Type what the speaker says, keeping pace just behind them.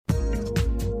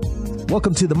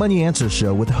Welcome to the Money Answer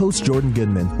Show with host Jordan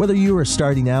Goodman. Whether you are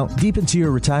starting out, deep into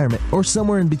your retirement, or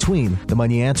somewhere in between, the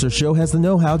Money Answer Show has the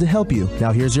know-how to help you.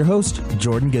 Now here's your host,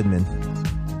 Jordan Goodman.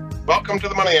 Welcome to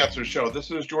the Money Answer Show. This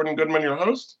is Jordan Goodman, your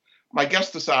host. My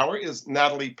guest this hour is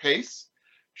Natalie Pace.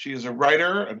 She is a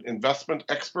writer, an investment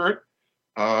expert,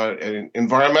 an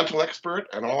environmental expert,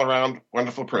 and all-around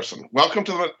wonderful person. Welcome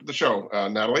to the show,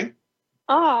 Natalie.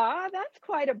 That's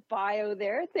quite a bio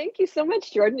there. Thank you so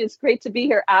much, Jordan. It's great to be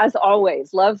here as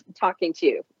always. Love talking to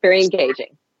you. Very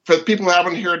engaging. For the people who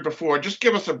haven't heard before, just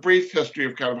give us a brief history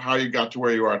of kind of how you got to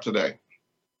where you are today.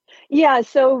 Yeah,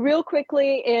 so real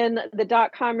quickly in the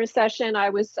dot-com recession, I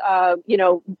was,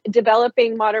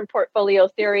 developing modern portfolio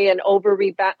theory and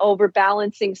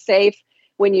overbalancing safe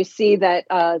when you see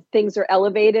that things are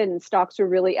elevated, and stocks were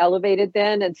really elevated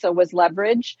then, and so was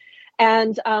leverage.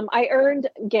 And I earned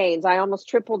gains. I almost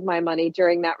tripled my money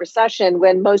during that recession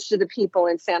when most of the people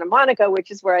in Santa Monica,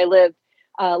 which is where I lived,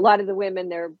 a lot of the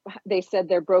women, they said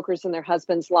their brokers and their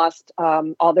husbands lost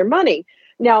all their money.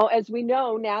 Now, as we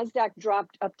know, NASDAQ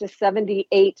dropped up to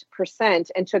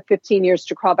 78% and took 15 years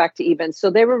to crawl back to even.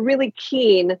 So they were really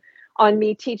keen on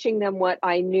me teaching them what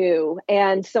I knew.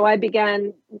 And so I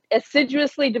began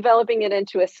assiduously developing it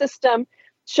into a system,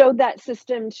 showed that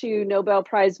system to Nobel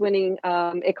Prize winning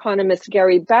economist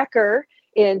Gary Becker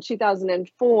in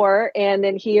 2004. And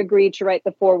then he agreed to write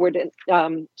the foreword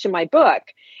to my book.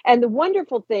 And the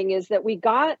wonderful thing is that we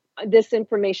got this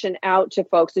information out to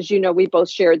folks. As you know, we both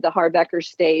shared the Harbecker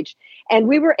stage, and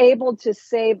we were able to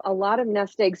save a lot of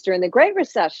nest eggs during the Great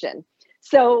Recession.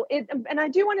 So, and I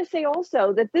do want to say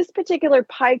also that this particular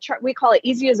pie chart, we call it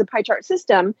easy as a pie chart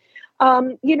system,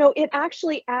 it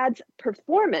actually adds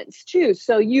performance too.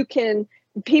 So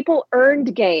people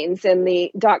earned gains in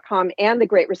the dot-com and the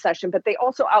Great Recession, but they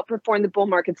also outperformed the bull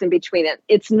markets in between it.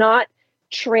 It's not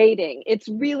trading. It's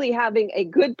really having a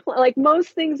good plan. Like most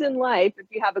things in life, if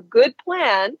you have a good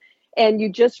plan and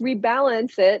you just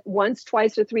rebalance it once,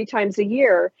 twice, or three times a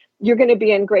year, you're going to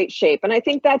be in great shape. And I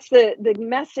think that's the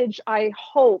message I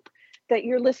hope that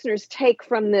your listeners take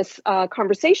from this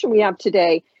conversation we have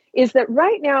today, is that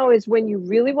right now is when you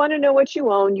really want to know what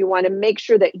you own. You want to make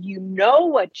sure that you know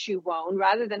what you own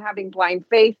rather than having blind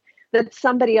faith that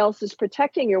somebody else is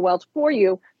protecting your wealth for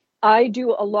you. I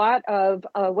do a lot of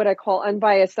what I call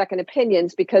unbiased second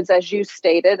opinions because, as you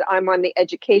stated, I'm on the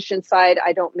education side.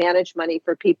 I don't manage money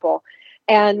for people.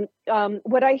 And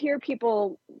what I hear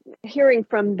people hearing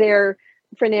from their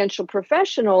financial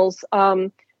professionals,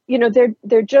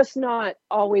 they're just not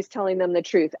always telling them the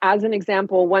truth. As an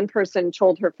example, one person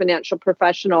told her financial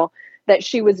professional that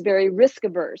she was very risk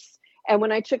averse. And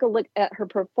when I took a look at her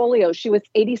portfolio, she was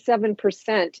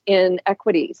 87% in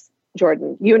equities.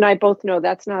 Jordan, you and I both know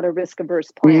that's not a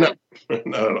risk-averse plan. No,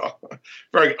 not at all.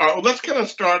 Very good. Let's kind of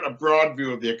start a broad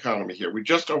view of the economy here. We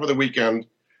just over the weekend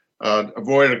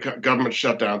avoided a government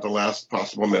shutdown at the last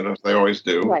possible minute, as they always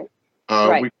do. Right.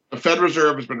 The Fed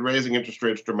Reserve has been raising interest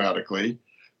rates dramatically.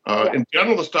 In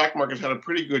general, the stock market's had a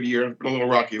pretty good year. It's been a little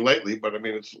rocky lately, but I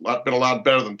mean, it's been a lot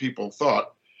better than people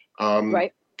thought.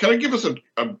 Right. Kind of give us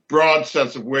a broad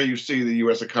sense of where you see the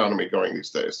U.S. economy going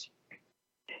these days.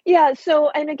 Yeah.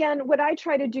 So, and again, what I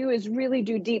try to do is really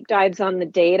do deep dives on the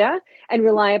data and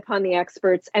rely upon the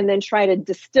experts and then try to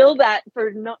distill that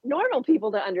for normal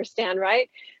people to understand, right?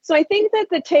 So I think that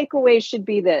the takeaway should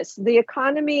be this. The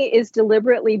economy is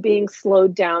deliberately being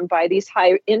slowed down by these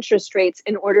high interest rates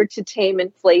in order to tame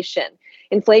inflation.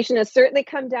 Inflation has certainly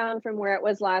come down from where it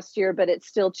was last year, but it's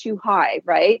still too high,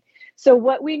 right? So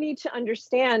what we need to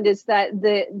understand is that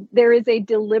there is a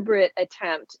deliberate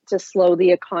attempt to slow the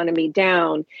economy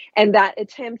down, and that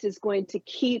attempt is going to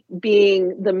keep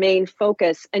being the main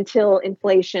focus until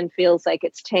inflation feels like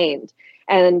it's tamed.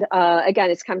 And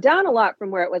again, it's come down a lot from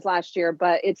where it was last year,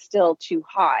 but it's still too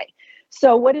high.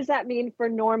 So what does that mean for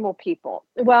normal people?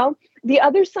 Well, the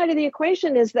other side of the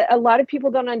equation is that a lot of people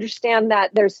don't understand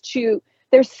that there's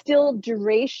still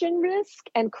duration risk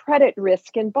and credit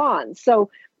risk in bonds. So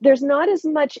there's not as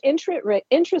much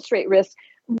interest rate risk.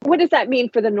 What does that mean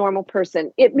for the normal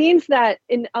person? It means that,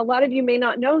 a lot of you may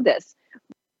not know this,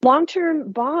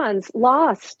 long-term bonds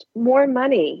lost more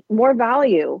money, more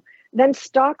value than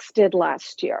stocks did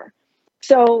last year.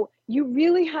 So you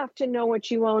really have to know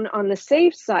what you own on the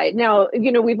safe side. Now,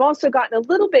 we've also gotten a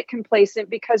little bit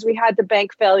complacent because we had the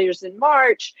bank failures in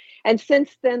March. And since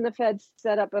then, the Fed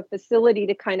set up a facility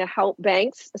to kind of help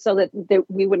banks so that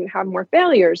we wouldn't have more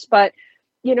failures. But,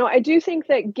 I do think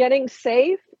that getting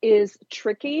safe is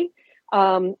tricky,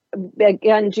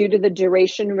 again, due to the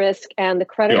duration risk and the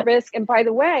credit risk. And by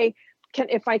the way,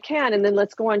 if I can, and then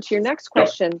let's go on to your next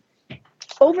question.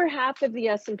 Over half of the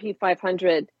S&P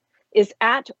 500 is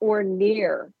at or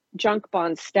near junk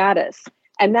bond status.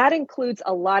 And that includes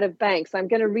a lot of banks. I'm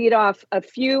going to read off a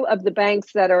few of the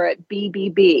banks that are at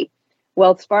BBB: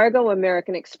 Wells Fargo,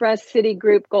 American Express,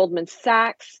 Citigroup, Goldman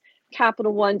Sachs,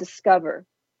 Capital One, Discover.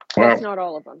 Wow. That's not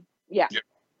all of them. Yeah.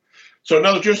 So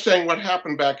now that you're saying what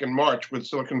happened back in March with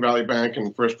Silicon Valley Bank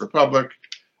and First Republic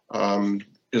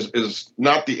is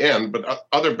not the end, but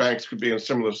other banks could be in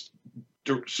similar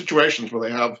situations where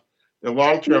they have their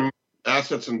long-term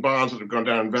assets and bonds that have gone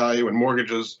down in value and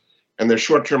mortgages, and their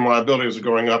short-term liabilities are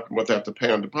going up and what they have to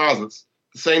pay on deposits.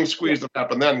 The same squeeze that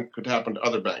happened then could happen to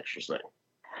other banks, you're saying?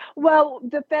 Well,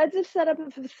 the feds have set up a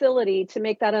facility to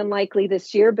make that unlikely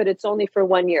this year, but it's only for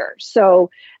 1 year. So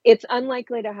it's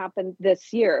unlikely to happen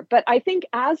this year. But I think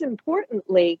as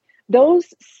importantly,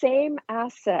 those same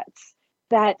assets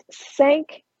that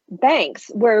sank banks,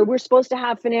 where we're supposed to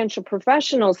have financial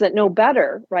professionals that know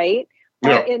better, right?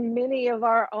 Yeah. In many of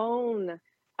our own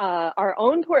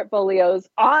portfolios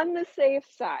on the safe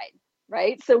side,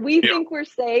 right? So we think we're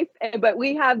safe, but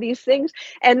we have these things.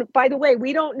 And by the way,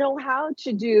 we don't know how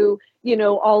to do,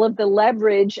 all of the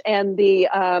leverage and the,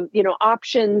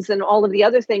 options and all of the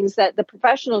other things that the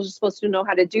professionals are supposed to know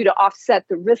how to do to offset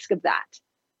the risk of that.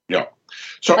 Yeah.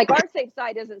 So like our safe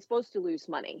side isn't supposed to lose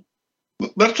money.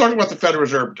 Let's talk about the Federal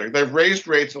Reserve. They've raised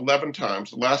rates 11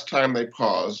 times. The last time they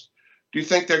paused. Do you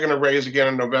think they're going to raise again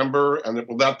in November? And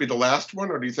will that be the last one?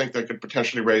 Or do you think they could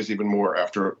potentially raise even more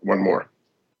after one more?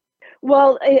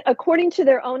 Well, according to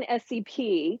their own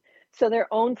SEP, so their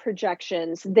own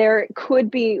projections, there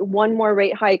could be one more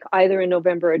rate hike either in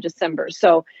November or December.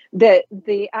 So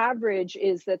the average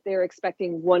is that they're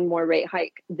expecting one more rate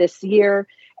hike this year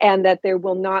and that there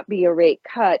will not be a rate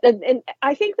cut. And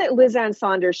I think that Liz Ann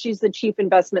Sonders, she's the chief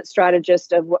investment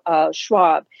strategist of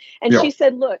Schwab, and she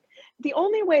said, look, the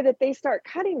only way that they start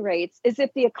cutting rates is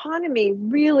if the economy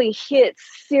really hits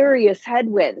serious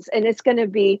headwinds, and it's going to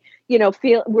be,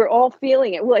 we're all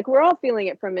feeling it. Like we're all feeling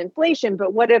it from inflation,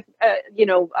 but what if,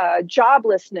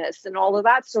 joblessness and all of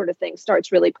that sort of thing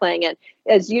starts really playing in?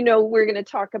 As you know, we're going to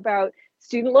talk about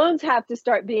student loans have to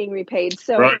start being repaid.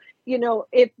 So, right.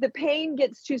 If the pain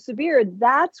gets too severe,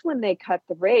 that's when they cut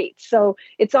the rate. So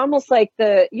it's almost like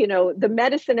the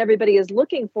medicine everybody is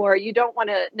looking for. You don't want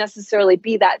to necessarily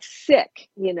be that sick,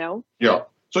 Yeah.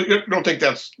 So you don't think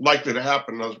that's likely to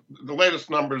happen? The latest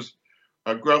numbers,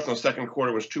 growth in the second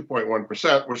quarter was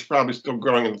 2.1%, which is probably still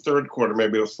growing in the third quarter,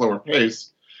 maybe at a slower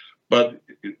pace. But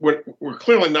we're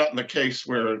clearly not in the case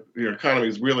where the economy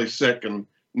is really sick and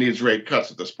needs rate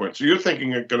cuts at this point. So you're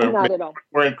thinking you're going to make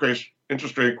more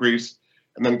interest rate increase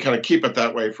and then kind of keep it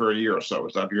that way for a year or so.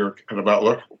 Is that your kind of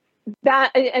outlook?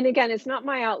 That, and again, it's not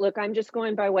my outlook. I'm just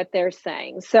going by what they're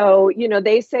saying. So,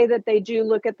 they say that they do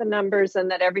look at the numbers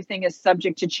and that everything is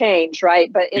subject to change,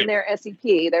 right? But in their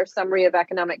SEP, their summary of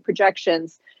economic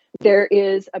projections, there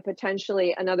is a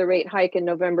potentially another rate hike in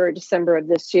November or December of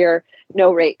this year,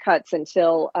 no rate cuts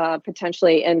until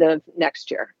potentially end of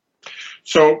next year.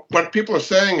 So what people are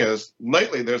saying is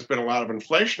lately there's been a lot of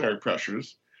inflationary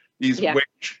pressures, these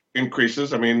wage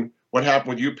increases. I mean, what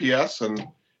happened with UPS, and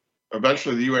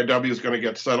eventually the UAW is going to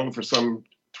get settled for some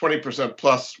 20%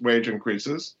 plus wage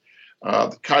increases.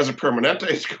 The Kaiser Permanente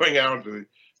is going out,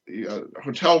 the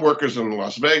hotel workers in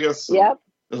Las Vegas. Yep.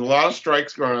 There's a lot of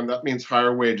strikes going on. That means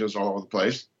higher wages all over the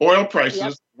place. Oil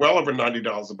prices well over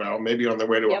 $90 a barrel, maybe on their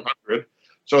way to 100.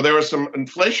 So there are some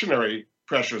inflationary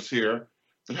pressures here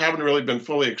that haven't really been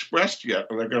fully expressed yet.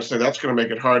 And they're going to say that's going to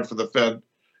make it hard for the Fed,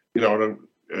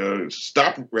 to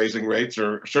stop raising rates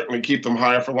or certainly keep them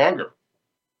higher for longer.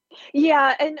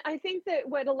 Yeah. And I think that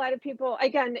what a lot of people,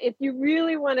 again, if you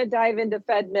really want to dive into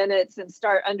Fed minutes and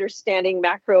start understanding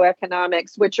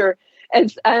macroeconomics, which are,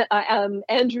 as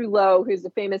Andrew Lo, who's a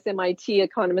famous MIT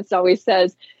economist, always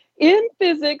says, in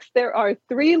physics, there are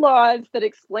 3 laws that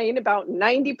explain about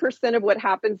 90% of what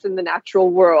happens in the natural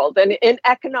world. And in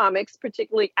economics,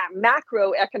 particularly at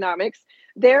macroeconomics,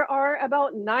 there are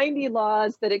about 90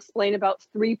 laws that explain about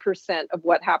 3% of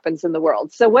what happens in the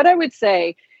world. So what I would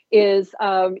say is,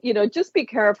 just be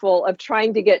careful of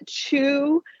trying to get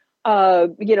too,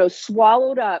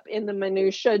 swallowed up in the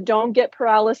minutia. Don't get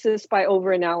paralysis by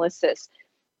overanalysis.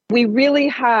 We really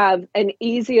have an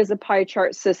easy as a pie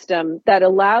chart system that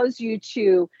allows you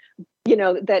to,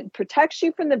 that protects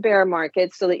you from the bear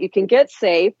market so that you can get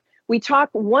safe. We talk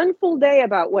one full day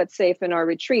about what's safe in our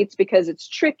retreats because it's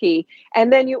tricky.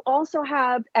 And then you also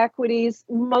have equities.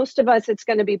 Most of us, it's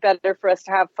going to be better for us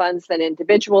to have funds than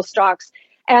individual stocks.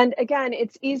 And again,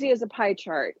 it's easy as a pie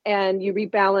chart and you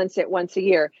rebalance it once a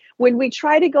year. When we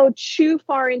try to go too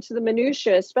far into the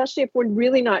minutia, especially if we're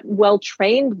really not well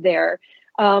trained there,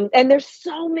 And there's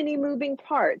so many moving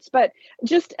parts. But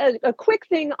just a quick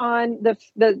thing on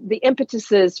the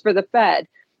impetuses for the Fed.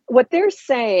 What they're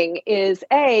saying is,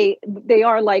 they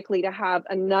are likely to have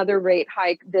another rate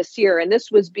hike this year. And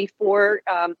this was before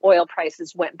oil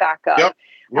prices went back up. Yep.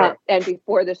 Yeah. And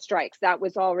before the strikes. That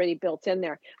was already built in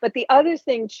there. But the other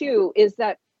thing, too, is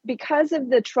that because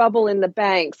of the trouble in the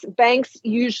banks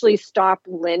usually stop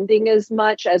lending as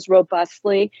much as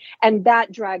robustly, and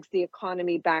that drags the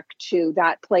economy back too.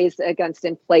 That plays against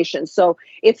inflation. So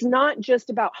it's not just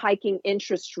about hiking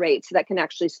interest rates that can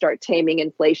actually start taming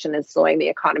inflation and slowing the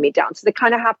economy down. So they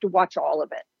kind of have to watch all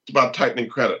of it. It's about tightening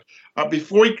credit.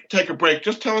 Before we take a break,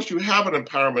 just tell us you have an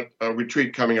empowerment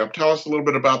retreat coming up. Tell us a little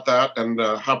bit about that and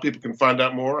how people can find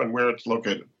out more and where it's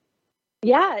located.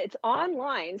 Yeah, it's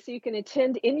online, so you can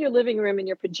attend in your living room in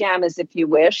your pajamas if you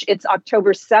wish. It's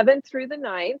October 7th through the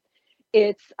 9th.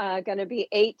 It's going to be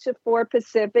 8 to 4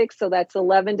 Pacific, so that's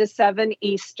 11 to 7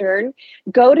 Eastern.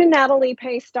 Go to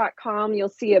nataliepace.com. You'll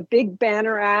see a big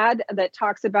banner ad that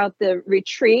talks about the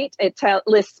retreat. It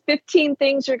lists 15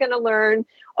 things you're going to learn.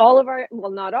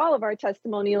 Not all of our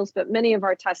testimonials, but many of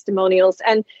our testimonials.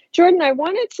 And Jordan, I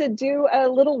wanted to do a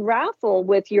little raffle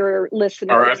with your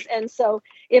listeners. All right. And so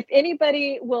if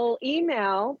anybody will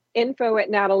email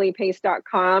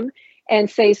info@nataliepace.com and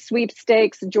say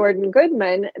sweepstakes Jordan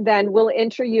Goodman, then we'll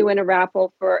enter you in a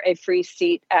raffle for a free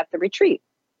seat at the retreat.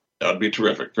 That would be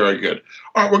terrific. Very good.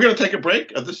 All right, we're going to take a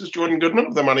break. This is Jordan Goodman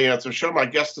of the Money Answer Show. My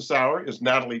guest this hour is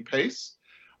Natalie Pace.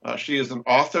 She is an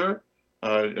author,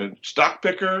 a stock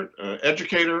picker,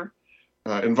 educator,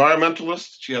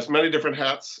 environmentalist. She has many different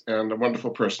hats and a wonderful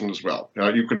person as well.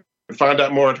 You can find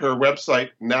out more at her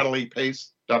website,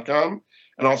 nataliepace.com,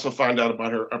 and also find out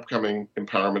about her upcoming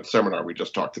empowerment seminar we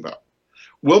just talked about.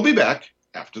 We'll be back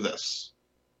after this.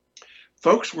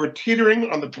 Folks, we're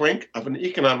teetering on the brink of an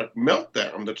economic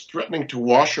meltdown that's threatening to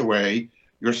wash away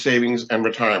your savings and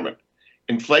retirement.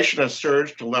 Inflation has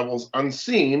surged to levels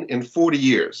unseen in 40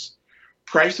 years.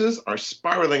 Prices are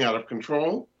spiraling out of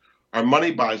control. Our money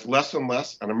buys less and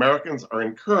less, and Americans are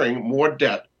incurring more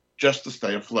debt just to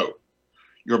stay afloat.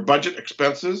 Your budget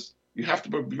expenses, you have to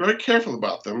be very careful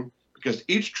about them because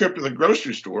each trip to the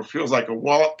grocery store feels like a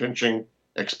wallet-pinching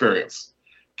experience.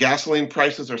 Gasoline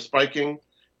prices are spiking,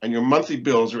 and your monthly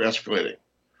bills are escalating.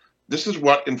 This is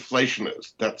what inflation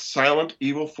is, that silent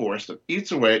evil force that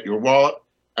eats away at your wallet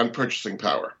and purchasing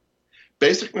power.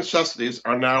 Basic necessities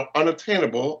are now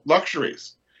unattainable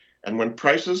luxuries, and when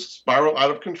prices spiral out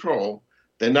of control,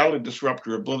 they not only disrupt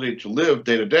your ability to live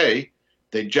day to day,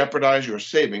 they jeopardize your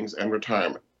savings and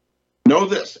retirement. Know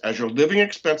this, as your living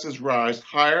expenses rise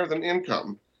higher than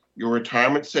income your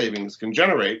retirement savings can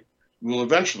generate, you will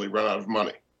eventually run out of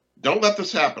money. Don't let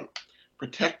this happen.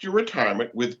 Protect your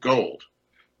retirement with gold.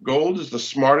 Gold is the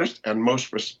smartest and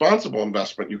most responsible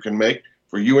investment you can make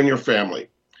for you and your family.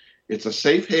 It's a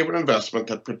safe haven investment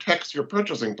that protects your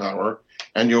purchasing power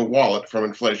and your wallet from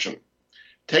inflation.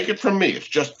 Take it from me, it's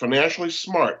just financially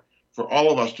smart for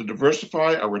all of us to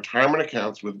diversify our retirement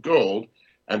accounts with gold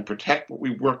and protect what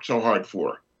we worked so hard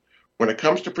for. When it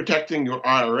comes to protecting your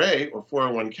IRA or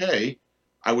 401k,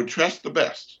 I would trust the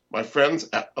best, my friends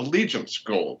at Allegiance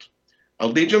Gold.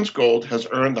 Allegiance Gold has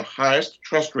earned the highest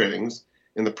trust ratings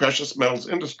in the precious metals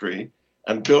industry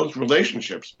and builds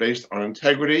relationships based on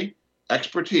integrity,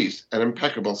 expertise, and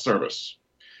impeccable service.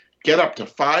 Get up to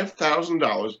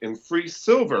 $5,000 in free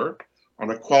silver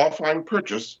on a qualifying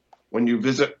purchase when you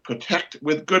visit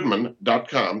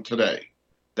protectwithgoodman.com today.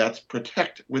 That's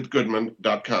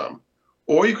protectwithgoodman.com.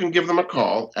 Or you can give them a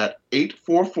call at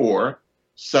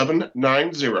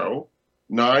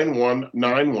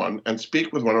 844-790-9191 and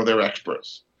speak with one of their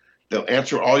experts. They'll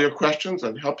answer all your questions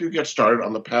and help you get started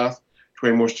on the path to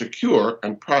a more secure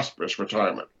and prosperous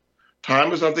retirement.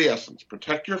 Time is of the essence.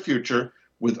 Protect your future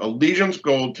with Allegiance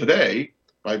Gold today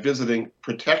by visiting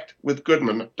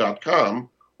protectwithgoodman.com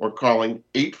or calling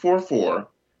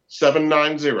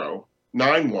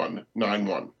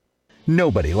 844-790-9191.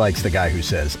 Nobody likes the guy who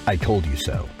says, "I told you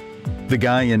so." The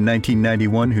guy in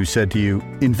 1991 who said to you,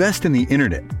 "Invest in the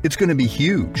internet, it's going to be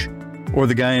huge." Or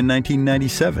the guy in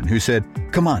 1997 who said,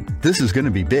 "Come on, this is going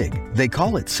to be big. They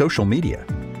call it social media."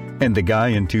 And the guy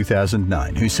in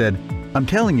 2009 who said, "I'm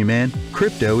telling you, man,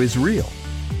 crypto is real."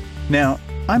 Now,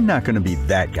 I'm not going to be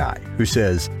that guy who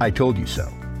says, "I told you so."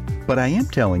 But I am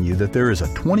telling you that there is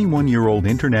a 21-year-old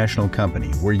international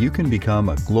company where you can become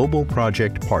a global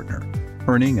project partner,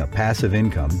 earning a passive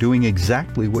income doing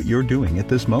exactly what you're doing at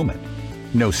this moment.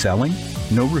 No selling,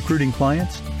 no recruiting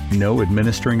clients, no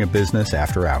administering a business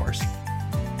after hours.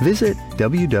 Visit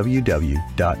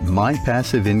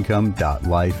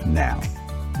www.mypassiveincome.life now.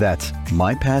 That's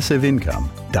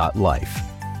mypassiveincome.life.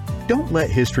 Don't let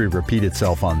history repeat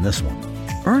itself on this one.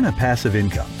 Earn a passive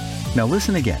income. Now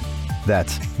listen again.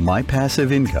 That's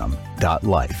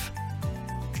mypassiveincome.life.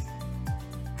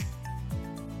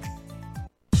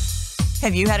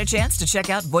 Have you had a chance to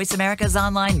check out Voice America's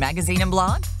online magazine and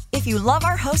blog? If you love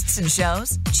our hosts and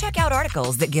shows, check out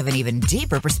articles that give an even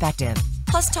deeper perspective,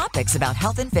 plus topics about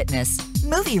health and fitness,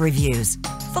 movie reviews,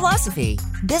 philosophy,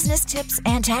 business tips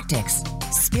and tactics,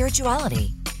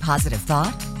 spirituality, positive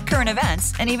thought, current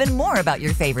events, and even more about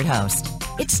your favorite host.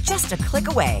 It's just a click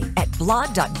away at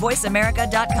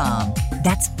blog.voiceamerica.com.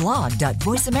 That's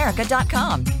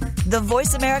blog.voiceamerica.com. The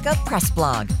Voice America Press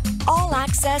Blog. All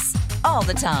access, all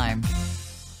the time.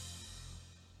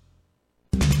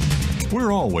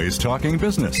 We're always talking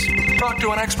business. Talk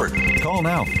to an expert. Call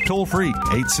now, toll free,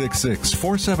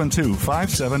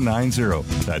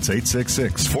 866-472-5790. That's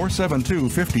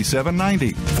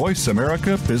 866-472-5790. Voice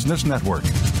America Business Network.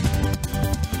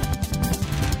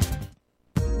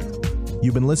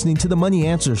 You've been listening to the Money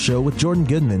Answer Show with Jordan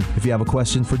Goodman. If you have a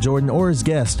question for Jordan or his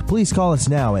guest, please call us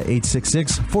now at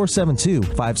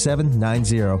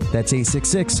 866-472-5790. That's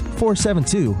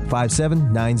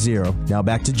 866-472-5790. Now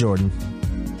back to Jordan.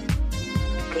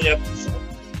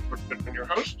 Your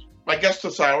host. My guest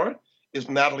this hour is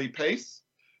Natalie Pace.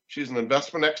 She's an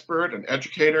investment expert, an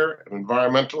educator, an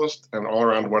environmentalist, and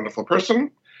all-around wonderful person.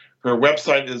 Her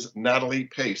website is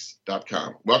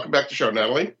nataliepace.com. Welcome back to the show,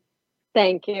 Natalie.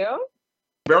 Thank you.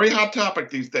 Very hot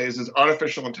topic these days is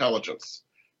artificial intelligence,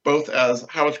 both as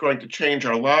how it's going to change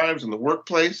our lives in the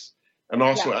workplace and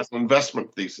also as an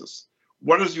investment thesis.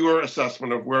 What is your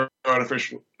assessment of where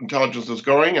artificial intelligence is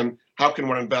going, and how can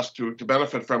one invest to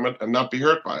benefit from it and not be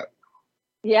hurt by it?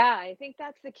 Yeah, I think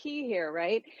that's the key here,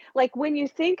 right? Like when you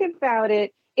think about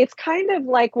it, it's kind of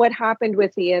like what happened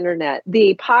with the internet.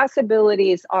 The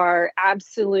possibilities are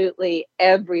absolutely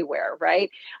everywhere, right?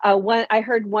 I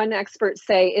heard one expert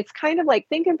say it's kind of like,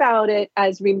 think about it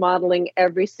as remodeling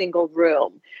every single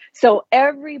room. So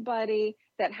everybody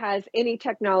that has any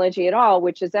technology at all,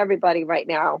 which is everybody right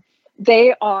now,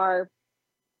 they are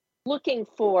looking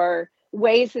for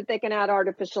ways that they can add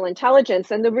artificial intelligence.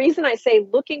 And the reason I say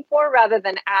looking for rather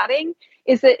than adding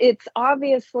is that it's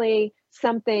obviously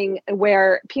something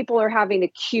where people are having to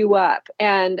queue up.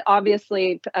 And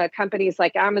obviously companies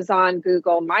like Amazon,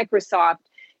 Google, Microsoft,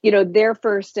 they're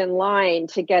first in line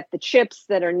to get the chips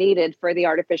that are needed for the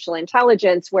artificial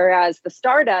intelligence, whereas the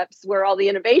startups where all the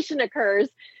innovation occurs,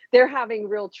 they're having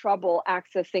real trouble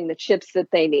accessing the chips that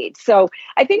they need. So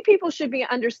I think people should be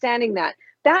understanding that.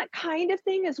 That kind of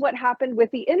thing is what happened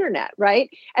with the internet, right?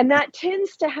 And that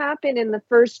tends to happen in the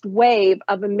first wave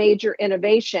of a major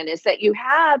innovation, is that you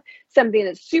have something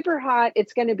that's super hot.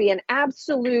 It's going to be an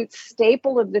absolute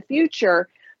staple of the future.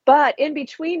 But in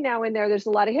between now and there's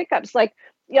a lot of hiccups. Like,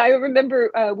 I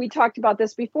remember we talked about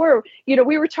this before.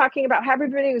 We were talking about how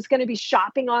everybody was going to be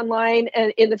shopping online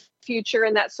and in the future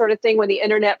and that sort of thing when the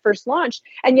internet first launched.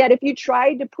 And yet, if you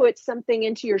tried to put something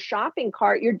into your shopping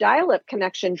cart, your dial-up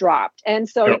connection dropped. And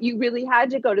so you really had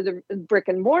to go to the brick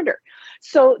and mortar.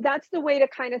 So that's the way to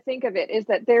kind of think of it, is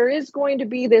that there is going to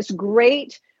be this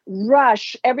great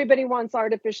rush. Everybody wants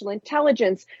artificial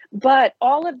intelligence, but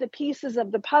all of the pieces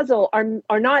of the puzzle are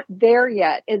not there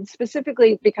yet. And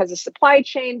specifically because of supply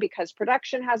chain, because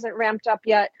production hasn't ramped up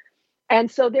yet. And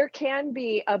so there can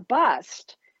be a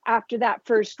bust after that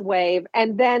first wave.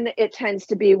 And then it tends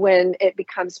to be when it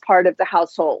becomes part of the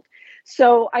household.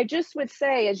 So I just would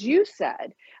say, as you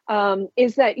said,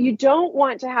 is that you don't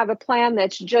want to have a plan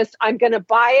that's just, I'm going to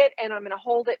buy it and I'm going to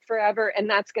hold it forever and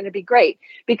that's going to be great.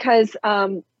 Because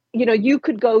you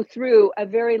could go through a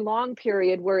very long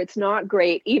period where it's not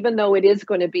great, even though it is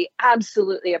going to be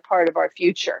absolutely a part of our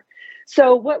future.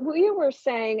 So what we were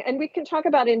saying, and we can talk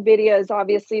about NVIDIA is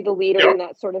obviously the leader in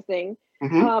that sort of thing.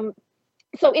 Mm-hmm.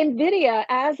 So NVIDIA,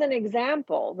 as an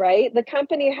example, right, the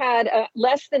company had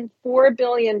less than $4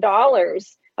 billion,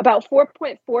 about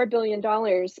 $4.4 billion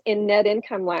in net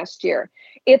income last year.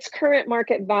 Its current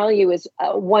market value is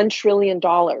 $1 trillion.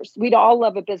 We'd all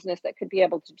love a business that could be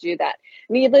able to do that.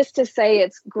 Needless to say,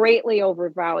 it's greatly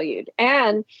overvalued.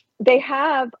 And they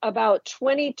have about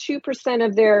 22%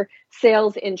 of their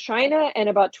sales in China and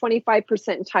about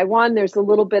 25% in Taiwan. There's a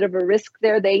little bit of a risk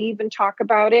there. They even talk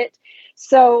about it.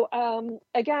 So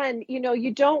again,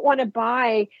 you don't want to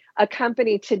buy a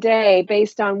company today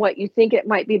based on what you think it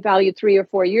might be valued 3 or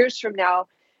 4 years from now,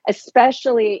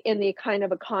 especially in the kind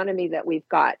of economy that we've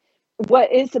got.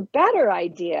 What is a better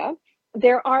idea?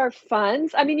 There are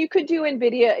funds. I mean, you could do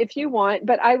NVIDIA if you want,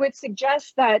 but I would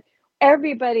suggest that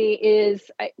everybody is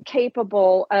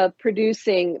capable of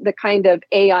producing the kind of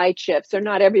AI chips, or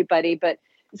not everybody, but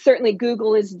Certainly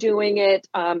Google is doing it,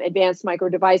 Advanced Micro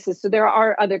Devices. So there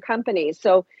are other companies.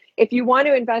 So if you want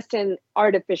to invest in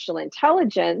artificial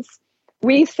intelligence,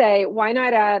 we say, why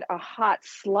not add a hot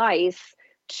slice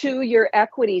to your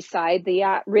equity side, the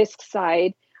at-risk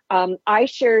side?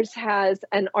 iShares has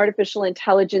an artificial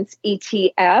intelligence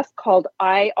ETF called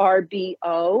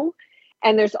IRBO,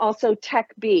 and there's also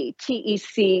TechB,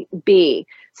 TECB.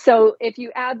 So if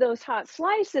you add those hot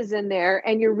slices in there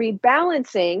and you're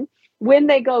rebalancing, when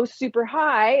they go super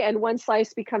high and one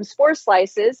slice becomes 4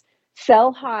 slices,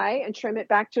 sell high and trim it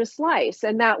back to a slice.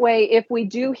 And that way, if we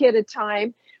do hit a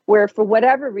time where for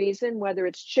whatever reason, whether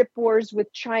it's chip wars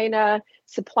with China,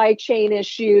 supply chain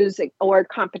issues, or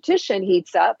competition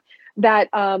heats up, that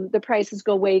the prices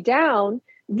go way down,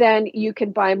 then you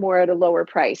can buy more at a lower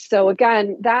price. So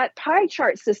again, that pie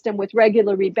chart system with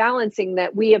regular rebalancing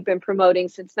that we have been promoting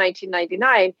since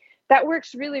 1999, that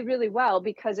works really, really well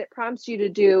because it prompts you to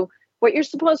do what you're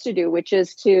supposed to do, which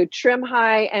is to trim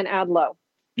high and add low.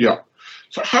 Yeah.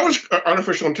 So how is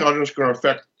artificial intelligence going to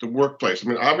affect the workplace? I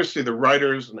mean, obviously the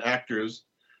writers and actors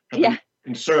have been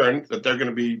concerned that they're going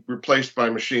to be replaced by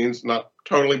machines, not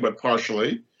totally, but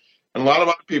partially. And a lot of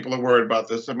other people are worried about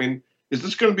this. I mean, is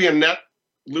this going to be a net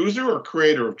loser or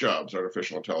creator of jobs,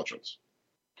 artificial intelligence?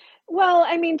 Well,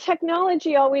 I mean,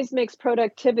 technology always makes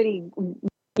productivity,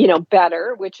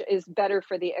 better, which is better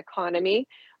for the economy.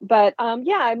 But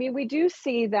I mean, we do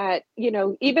see that,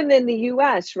 even in the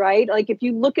US, right? Like if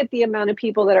you look at the amount of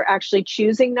people that are actually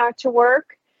choosing not to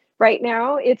work right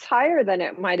now, it's higher than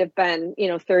it might have been,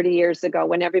 30 years ago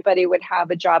when everybody would have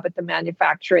a job at the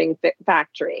manufacturing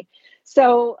factory.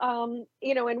 So,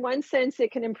 in one sense,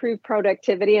 it can improve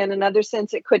productivity. In another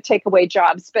sense, it could take away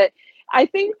jobs. But I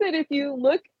think that if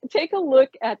you take a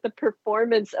look at the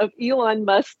performance of Elon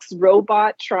Musk's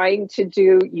robot trying to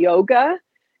do yoga,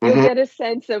 you'll get a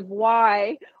sense of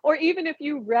why. Or even if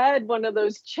you read one of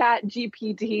those Chat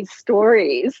GPT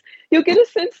stories, you'll get a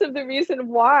sense of the reason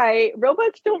why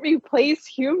robots don't replace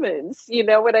humans. You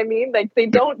know what I mean? Like they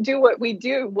don't do what we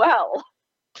do well.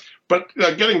 But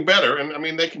getting better, and I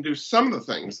mean, they can do some of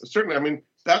the things. Certainly, I mean,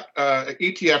 that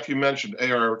ETF you mentioned,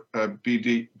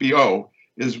 ARBO,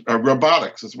 is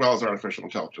robotics as well as artificial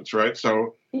intelligence, right?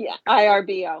 So yeah,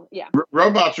 IRBO, yeah.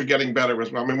 Robots are getting better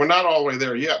as well. I mean, we're not all the way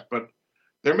there yet, but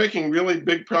they're making really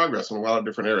big progress in a lot of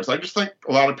different areas. I just think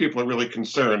a lot of people are really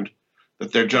concerned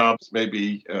that their jobs may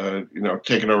be,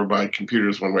 taken over by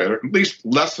computers one way, or at least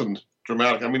lessened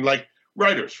dramatically. I mean, like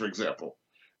writers, for example,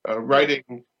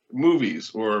 writing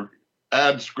movies or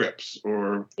ad scripts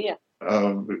or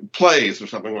plays or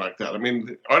something like that. I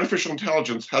mean, artificial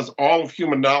intelligence has all of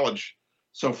human knowledge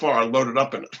so far loaded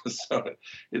up in it. So,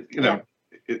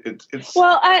 it's.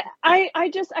 Well, I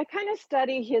kind of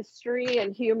study history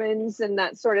and humans and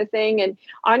that sort of thing. And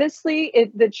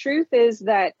honestly, the truth is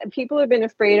that people have been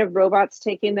afraid of robots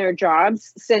taking their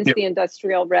jobs since the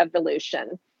Industrial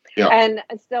Revolution. Yeah. And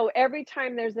so every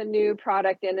time there's a new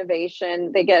product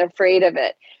innovation, they get afraid of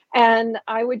it. And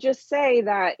I would just say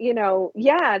that,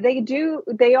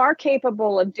 they are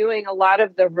capable of doing a lot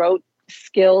of the rote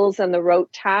skills and the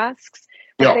rote tasks,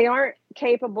 but they aren't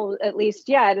capable, at least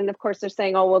yet. And of course, they're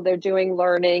saying, oh, well, they're doing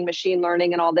learning, machine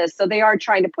learning and all this. So they are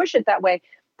trying to push it that way.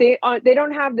 They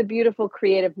don't have the beautiful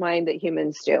creative mind that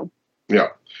humans do. Yeah.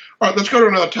 All right, let's go to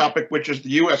another topic, which is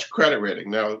the U.S. credit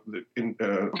rating. Now, the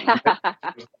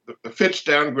Fitch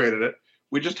downgraded it.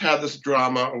 We just had this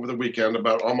drama over the weekend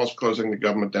about almost closing the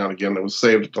government down again. That was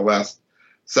saved at the last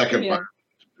second. Yeah.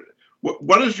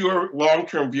 What is your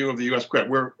long-term view of the U.S. credit?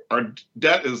 Where our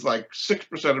debt is like 6%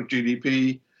 of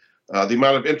GDP. The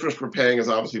amount of interest we're paying is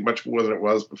obviously much more than it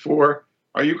was before.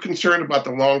 Are you concerned about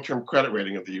the long-term credit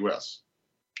rating of the U.S.?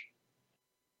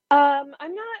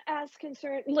 I'm not as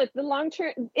concerned. Look, the long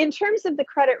term, in terms of the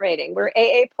credit rating, we're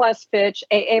AA plus Fitch,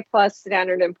 AA plus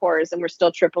Standard & Poor's, and we're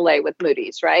still AAA with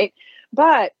Moody's, right?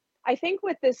 But I think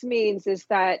what this means is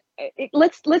that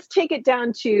let's take it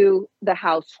down to the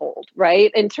household,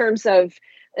 right? In terms of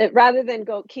rather than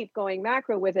keep going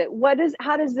macro with it,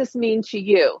 how does this mean to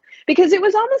you? Because it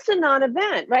was almost a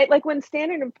non-event, right? Like when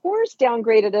Standard & Poor's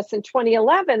downgraded us in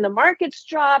 2011, the markets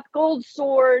dropped, gold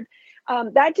soared.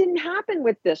 That didn't happen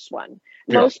with this one.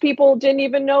 Yeah. Most people didn't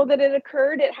even know that it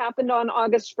occurred. It happened on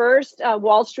August 1st.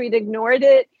 Wall Street ignored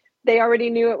it. They already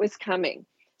knew it was coming.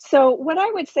 So what I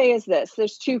would say is this,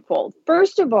 there's twofold.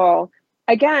 First of all,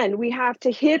 again, we have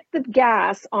to hit the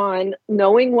gas on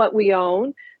knowing what we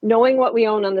own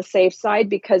on the safe side,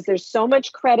 because there's so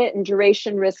much credit and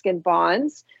duration risk in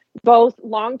bonds. Both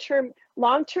long-term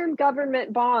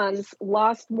government bonds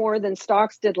lost more than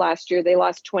stocks did last year. They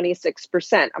lost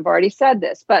 26%. I've already said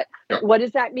this, but what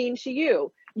does that mean to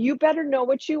you? you better know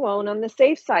what you own on the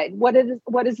safe side. What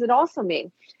does it also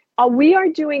mean? We are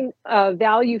doing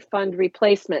value fund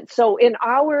replacement. So in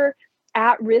our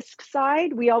at-risk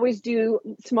side, we always do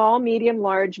small, medium,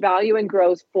 large, value, and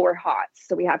growth for HOTS.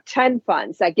 So we have 10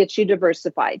 funds that gets you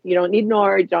diversified. You don't need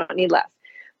more, you don't need less.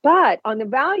 But on the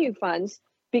value funds,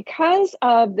 because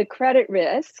of the credit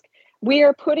risk,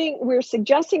 we're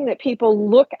suggesting that people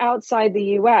look outside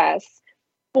the US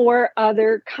for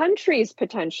other countries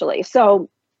potentially. So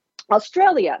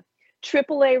Australia,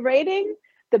 AAA rating,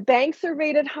 the banks are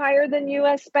rated higher than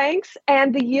US banks,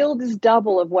 and the yield is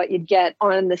double of what you'd get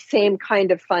on the same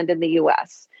kind of fund in the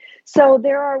US. So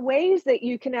there are ways that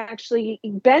you can actually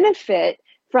benefit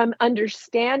from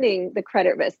understanding the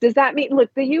credit risk. Does that mean,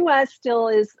 look, the US still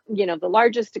is, the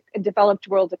largest developed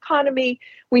world economy.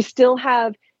 We still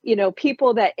have,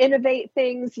 people that innovate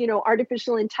things,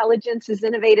 artificial intelligence is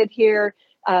innovated here.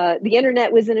 The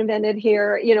internet was invented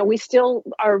here. We still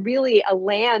are really a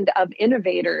land of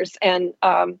innovators. And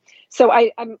so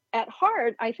I'm at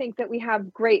heart, I think that we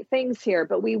have great things here,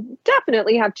 but we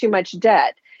definitely have too much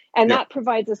debt. And that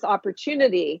provides us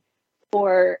opportunity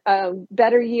for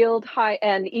better yield, high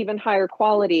and even higher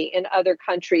quality in other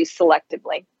countries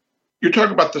selectively. You're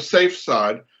talking about the safe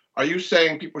side. Are you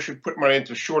saying people should put money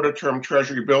into shorter term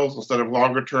treasury bills instead of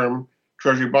longer term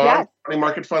treasury bonds, money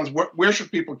market funds? Where should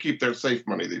people keep their safe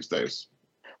money these days?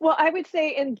 Well, I would say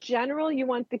in general, you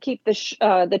want to keep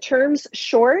the terms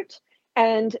short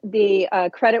and the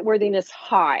creditworthiness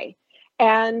high.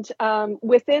 And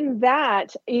within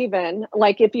that, even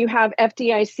like if you have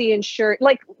FDIC insured,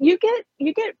 like you get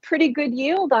pretty good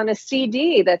yield on a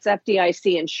CD that's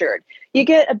FDIC insured. You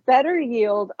get a better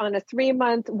yield on a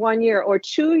 3-month, 1-year, or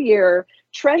 2-year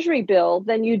treasury bill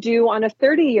than you do on a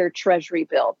 30-year treasury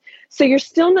bill. So you're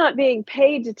still not being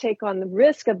paid to take on the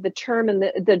risk of the term and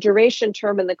the duration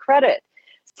term and the credit.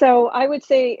 So I would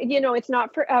say, it's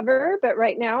not forever, but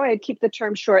right now I'd keep the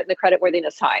term short and the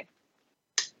creditworthiness high.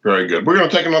 Very good. We're going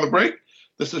to take another break.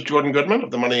 This is Jordan Goodman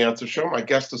of the Money Answer Show. My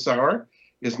guest this hour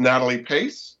is Natalie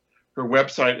Pace. Her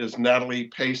website is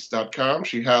nataliepace.com.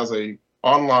 She has a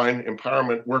online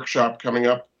empowerment workshop coming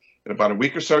up in about a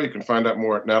week or so. You can find out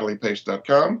more at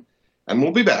nataliepace.com. And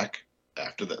we'll be back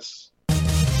after this.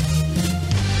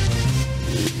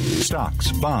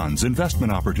 Stocks, bonds,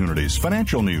 investment opportunities,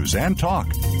 financial news, and talk.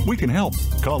 We can help.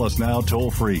 Call us now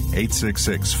toll-free,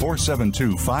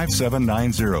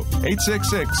 866-472-5790,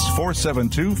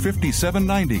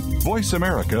 866-472-5790. Voice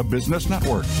America Business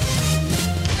Network.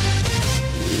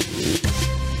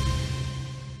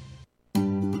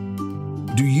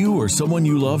 Do you or someone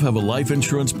you love have a life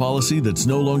insurance policy that's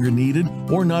no longer needed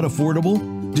or not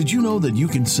affordable? Did you know that you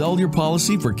can sell your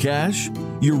policy for cash?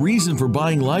 Your reason for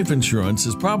buying life insurance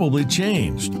has probably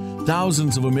changed.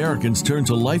 Thousands of Americans turn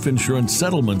to life insurance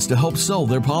settlements to help sell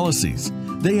their policies.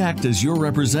 They act as your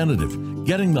representative,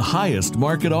 getting the highest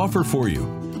market offer for you.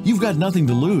 You've got nothing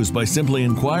to lose by simply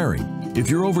inquiring. If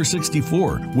you're over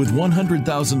 64 with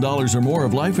 $100,000 or more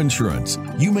of life insurance,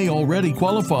 you may already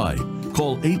qualify.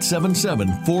 Call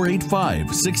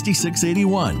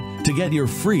 877-485-6681 to get your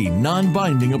free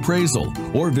non-binding appraisal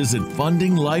or visit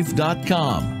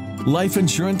fundinglife.com. Life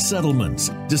Insurance Settlements.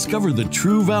 Discover the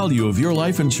true value of your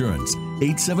life insurance.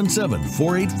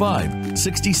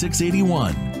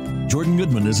 877-485-6681. Jordan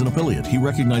Goodman is an affiliate. He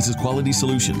recognizes quality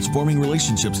solutions, forming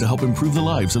relationships to help improve the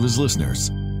lives of his listeners.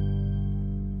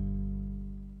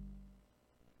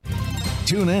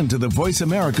 Tune in to the Voice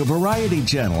America Variety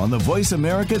channel on the Voice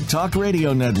America Talk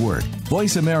Radio Network.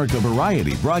 Voice America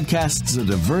Variety broadcasts a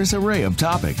diverse array of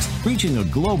topics, reaching a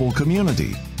global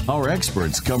community. Our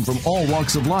experts come from all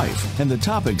walks of life, and the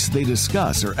topics they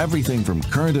discuss are everything from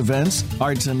current events,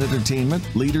 arts and entertainment,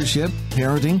 leadership,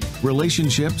 parenting,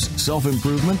 relationships,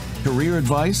 self-improvement, career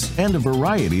advice, and a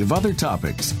variety of other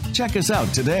topics. Check us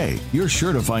out today. You're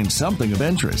sure to find something of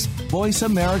interest. Voice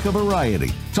America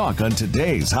Variety. Talk on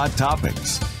today's hot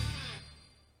topics.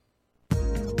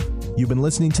 You've been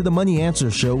listening to the Money Answer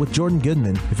Show with Jordan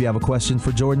Goodman. If you have a question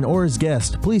for Jordan or his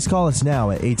guest, please call us now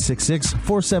at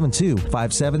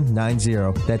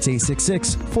 866-472-5790. That's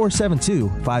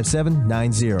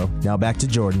 866-472-5790. Now back to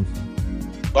Jordan.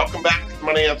 Welcome back to the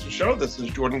Money Answer Show. This is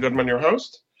Jordan Goodman, your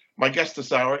host. My guest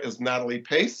this hour is Natalie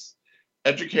Pace,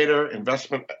 educator,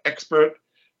 investment expert,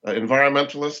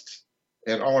 environmentalist,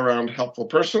 and all-around helpful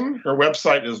person. Her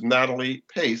website is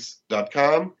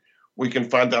nataliepace.com. We can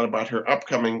find out about her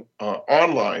upcoming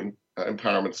online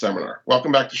empowerment seminar.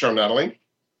 Welcome back to the show, Natalie.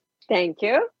 Thank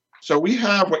you. So we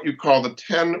have what you call the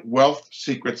 10 wealth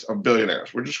secrets of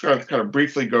billionaires. We're just going to kind of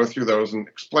briefly go through those and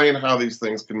explain how these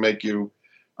things can make you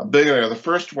a billionaire. The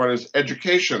first one is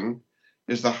education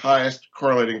is the highest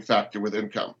correlating factor with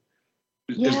income.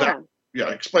 Is that,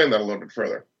 explain that a little bit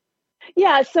further.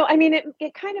 Yeah, so I mean,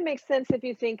 it kind of makes sense if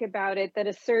you think about it, that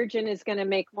a surgeon is going to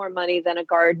make more money than a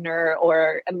gardener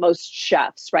or most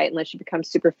chefs, right? Unless you become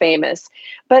super famous.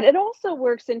 But it also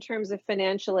works in terms of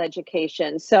financial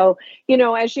education. So,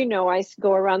 as you know, I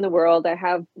go around the world. I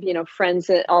have,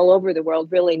 friends all over the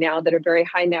world really now that are very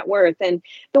high net worth. And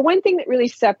the one thing that really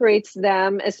separates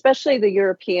them, especially the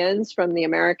Europeans from the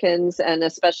Americans, and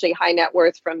especially high net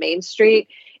worth from Main Street,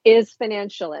 is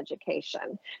financial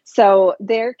education. So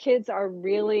their kids are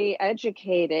really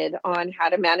educated on how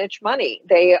to manage money.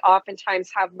 They oftentimes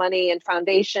have money in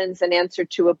foundations and answer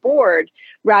to a board,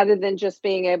 rather than just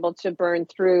being able to burn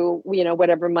through,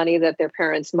 whatever money that their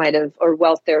parents might have, or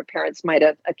wealth their parents might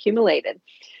have accumulated.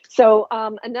 So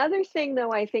another thing,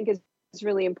 though, I think is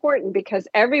really important, because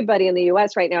everybody in the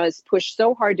US right now is pushed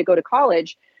so hard to go to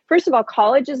college. First of all,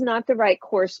 college is not the right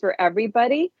course for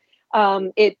everybody.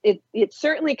 It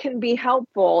certainly can be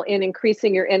helpful in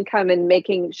increasing your income and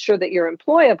making sure that you're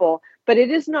employable, but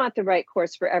it is not the right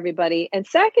course for everybody. And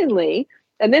secondly,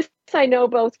 and this I know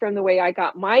both from the way I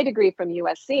got my degree from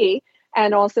USC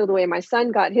and also the way my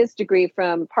son got his degree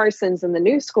from Parsons and the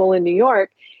New School in New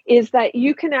York, is that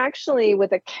you can actually,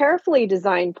 with a carefully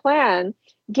designed plan,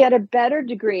 get a better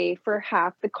degree for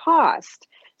half the cost.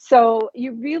 So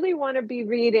you really want to be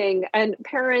reading, and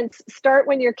parents, start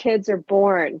when your kids are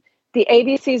born. The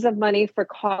ABCs of Money for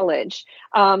College.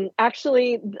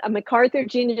 Actually, a MacArthur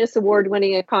Genius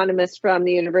Award-winning economist from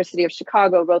the University of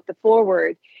Chicago wrote the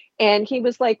foreword. And he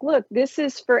was like, look, this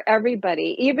is for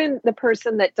everybody, even the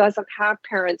person that doesn't have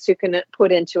parents who can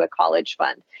put into a college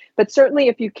fund. But certainly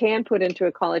if you can put into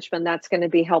a college fund, that's going to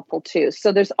be helpful too.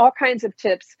 So there's all kinds of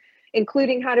tips,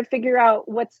 including how to figure out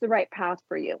what's the right path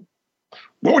for you.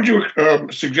 What would you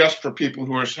suggest for people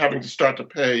who are having to start to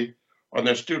pay on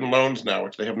their student loans now,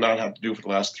 which they have not had to do for the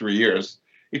last 3 years?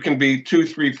 It can be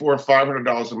 $200, $300, $400,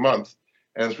 $500 a month,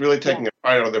 and it's really taking a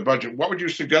bite out of their budget. What would you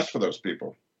suggest for those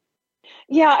people?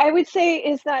 Yeah, I would say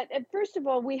is that, first of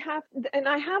all, I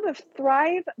have a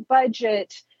Thrive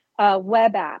Budget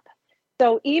web app.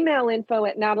 So email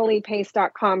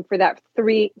info@nataliepace.com for that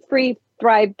free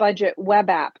Thrive Budget web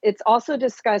app. It's also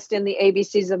discussed in the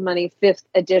ABCs of Money 5th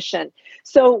edition.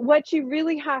 So what you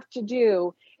really have to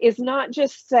do is not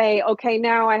just say, okay,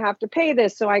 now I have to pay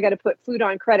this, so I got to put food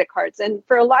on credit cards. And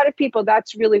for a lot of people,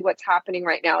 that's really what's happening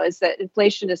right now, is that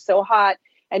inflation is so hot.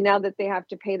 And now that they have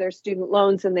to pay their student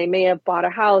loans, and they may have bought a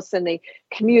house, and they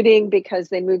commuting because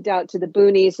they moved out to the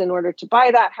boonies in order to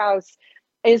buy that house,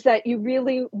 is that you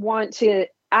really want to,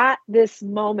 at this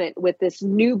moment with this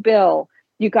new bill,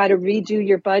 you got to redo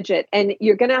your budget. And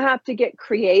you're going to have to get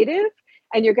creative,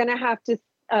 and you're going to have to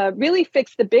really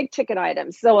fix the big ticket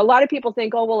items. So a lot of people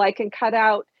think, oh, well, I can cut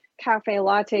out cafe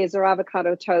lattes or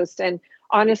avocado toast. And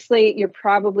honestly, you're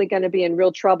probably going to be in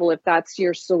real trouble if that's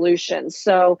your solution.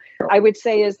 So I would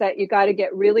say is that you got to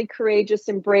get really courageous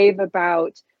and brave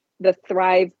about the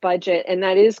Thrive budget. And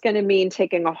that is going to mean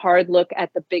taking a hard look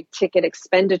at the big ticket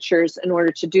expenditures in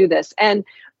order to do this. And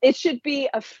it should be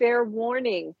a fair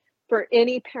warning for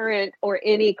any parent or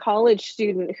any college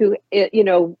student who, is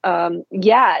in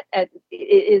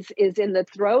the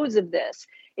throes of this,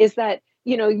 is that,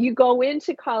 you go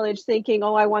into college thinking,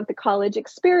 oh, I want the college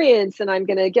experience, and I'm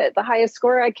going to get the highest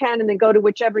score I can, and then go to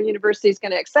whichever university is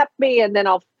going to accept me, and then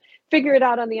I'll figure it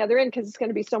out on the other end because it's going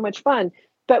to be so much fun.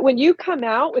 But when you come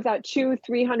out with that $200,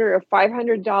 $300, or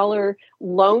 $500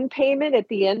 loan payment at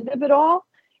the end of it all,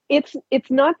 it's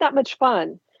not that much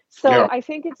fun. So I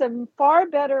think it's a far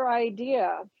better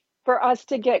idea for us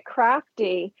to get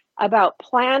crafty about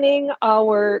planning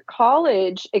our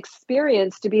college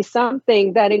experience to be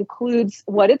something that includes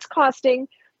what it's costing,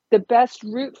 the best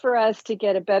route for us to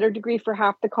get a better degree for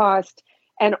half the cost,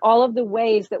 and all of the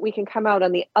ways that we can come out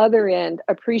on the other end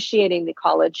appreciating the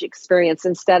college experience,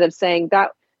 instead of saying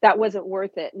that wasn't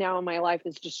worth it. Now my life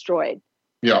is destroyed.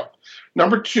 Yeah.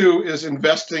 Number 2 is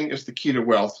investing is the key to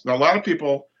wealth. Now, a lot of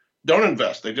people don't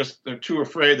invest. They're too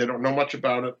afraid. They don't know much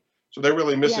about it. So they're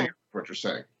really missing what you're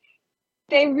saying.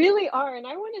 They really are. And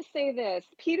I want to say this.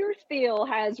 Peter Thiel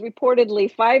has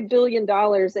reportedly $5 billion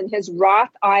in his Roth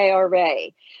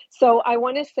IRA. So I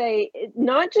want to say,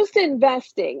 not just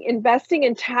investing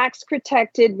in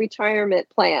tax-protected retirement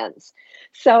plans.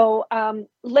 So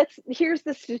here's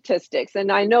the statistics. And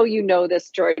I know you know this,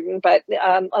 Jordan, but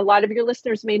a lot of your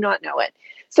listeners may not know it.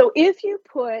 So if you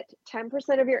put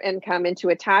 10% of your income into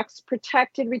a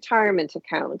tax-protected retirement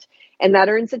account, and that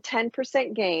earns a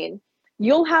 10% gain,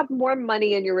 you'll have more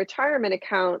money in your retirement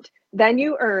account than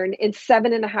you earn in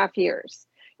 7.5 years.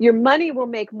 Your money will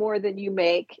make more than you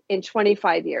make in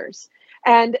 25 years.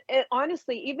 And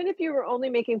honestly, even if you were only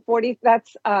making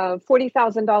that's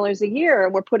 $40,000 a year,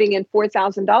 and we're putting in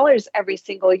 $4,000 every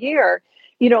single year,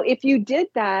 if you did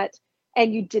that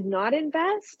and you did not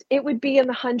invest, it would be in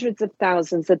the hundreds of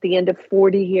thousands at the end of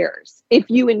 40 years. If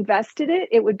you invested it,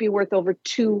 it would be worth over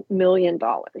 $2 million.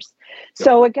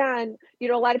 So again,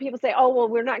 a lot of people say, oh, well,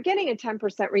 we're not getting a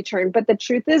 10% return. But the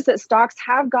truth is that stocks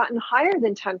have gotten higher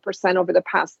than 10% over the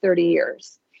past 30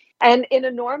 years. And in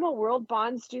a normal world,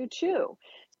 bonds do too.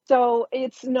 So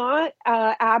it's not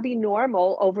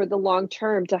abnormal over the long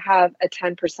term to have a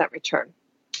 10% return.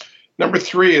 Number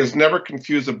 3 is never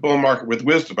confuse a bull market with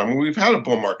wisdom. I mean, we've had a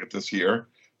bull market this year,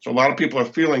 so a lot of people are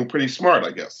feeling pretty smart,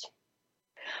 I guess.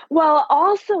 Well,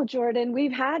 also, Jordan,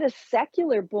 we've had a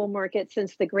secular bull market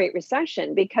since the Great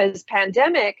Recession, because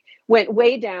pandemic went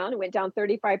way down. It went down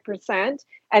 35%,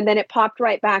 and then it popped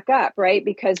right back up, right?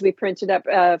 Because we printed up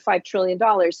 $5 trillion.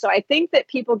 So I think that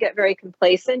people get very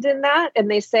complacent in that, and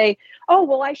they say, oh,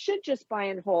 well, I should just buy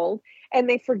and hold. And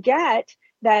they forget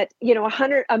that,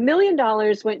 $1 million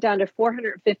went down to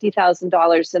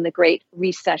 $450,000 in the Great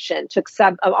Recession. Took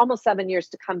almost 7 years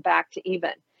to come back to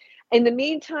even. In the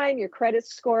meantime, your credit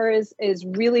score is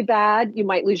really bad. You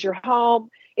might lose your home.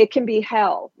 It can be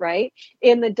hell, right?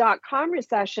 In the dot-com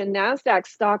recession, NASDAQ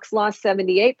stocks lost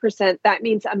 78%. That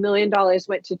means $1 million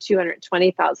went to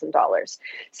 $220,000.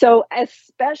 So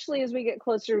especially as we get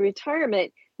closer to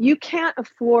retirement, you can't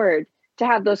afford to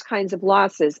have those kinds of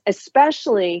losses,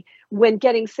 especially when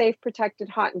getting safe, protected,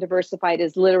 hot, and diversified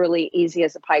is literally easy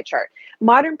as a pie chart.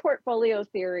 Modern portfolio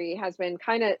theory has been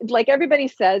kind of like, everybody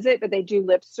says it, but they do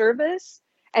lip service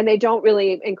and they don't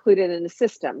really include it in the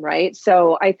system, right?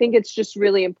 So I think it's just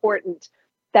really important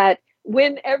that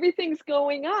when everything's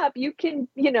going up, you can,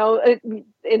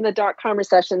 in the dot-com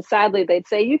recession, sadly, they'd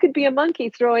say you could be a monkey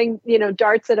throwing,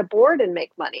 darts at a board and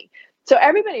make money. So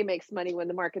everybody makes money when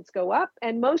the markets go up,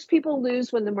 and most people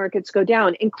lose when the markets go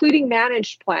down, including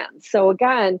managed plans. So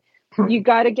again, you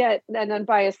got to get an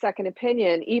unbiased second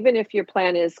opinion, even if your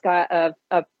plan is got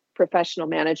a professional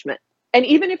management, and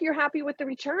even if you're happy with the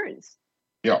returns.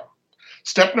 Yeah.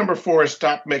 Step number 4 is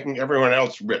stop making everyone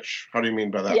else rich. How do you mean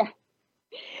by that? Yeah.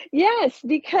 Yes,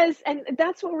 because, and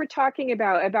that's what we're talking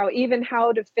about even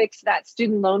how to fix that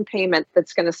student loan payment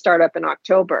that's going to start up in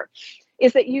October.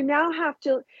 Is that you now have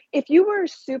to, if you were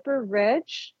super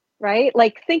rich, right?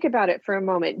 Like, think about it for a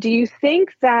moment. Do you think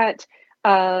that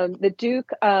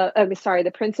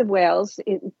the Prince of Wales,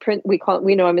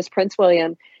 we know him as Prince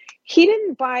William, he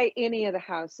didn't buy any of the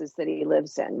houses that he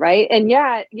lives in, right? And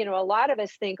yet, a lot of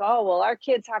us think, oh, well, our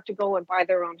kids have to go and buy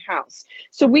their own house.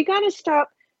 So we got to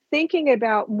stop thinking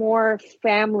about more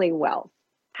family wealth,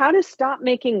 how to stop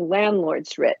making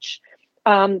landlords rich.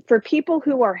 For people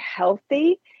who are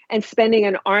healthy and spending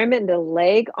an arm and a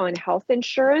leg on health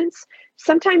insurance,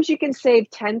 sometimes you can save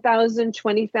 $10,000,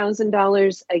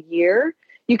 $20,000 a year.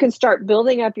 You can start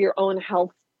building up your own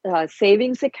health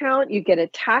savings account. You get a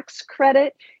tax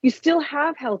credit. You still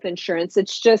have health insurance.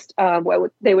 It's just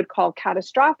what they would call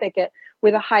catastrophic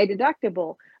with a high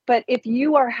deductible. But if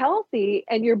you are healthy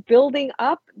and you're building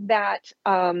up that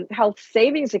health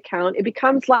savings account, it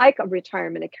becomes like a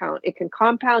retirement account. It can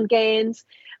compound gains.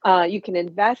 You can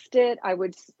invest it. I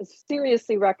would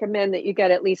seriously recommend that you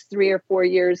get at least 3 or 4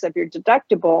 years of your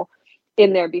deductible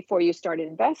in there before you start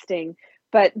investing.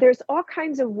 But there's all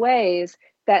kinds of ways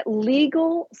that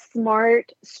legal,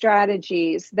 smart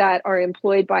strategies that are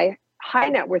employed by high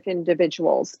net worth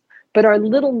individuals, but are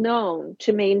little known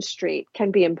to Main Street,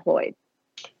 can be employed.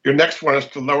 Your next one is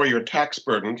to lower your tax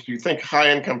burden. Do you think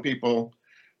high-income people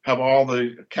have all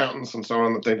the accountants and so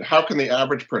on how can the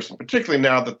average person, particularly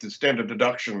now that the standard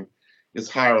deduction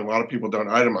is higher, a lot of people don't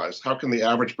itemize, how can the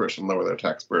average person lower their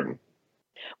tax burden?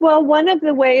 Well, one of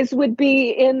the ways would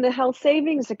be in the health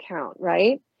savings account,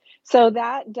 right? So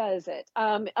that does it.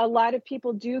 A lot of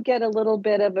people do get a little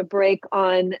bit of a break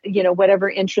on, whatever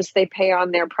interest they pay on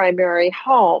their primary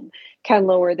home can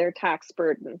lower their tax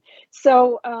burden.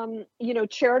 So,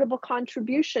 charitable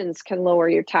contributions can lower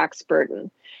your tax burden.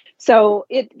 So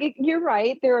you're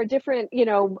right. There are different,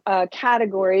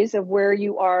 categories of where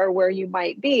you are, where you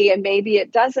might be, and maybe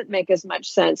it doesn't make as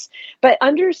much sense. But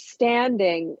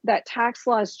understanding that tax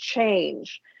laws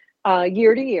change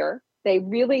year to year,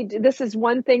 this is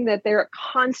one thing that they're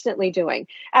constantly doing.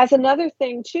 As another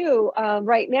thing too,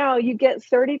 right now you get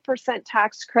 30%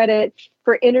 tax credit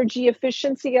for energy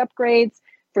efficiency upgrades,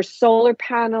 for solar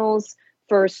panels,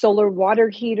 for solar water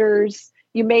heaters.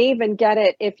 You may even get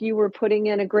it if you were putting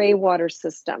in a gray water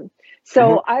system.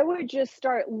 So I would just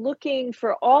start looking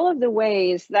for all of the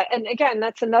ways that, and again,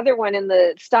 that's another one in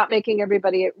the stop making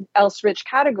everybody else rich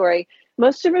category.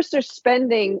 Most of us are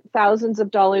spending thousands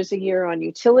of dollars a year on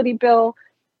utility bill.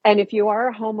 And if you are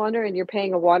a homeowner and you're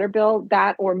paying a water bill,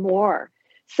 that or more.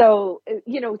 So,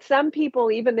 some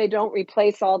people, even they don't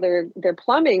replace all their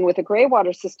plumbing with a gray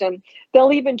water system,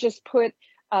 they'll even just put,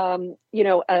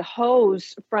 a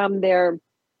hose from their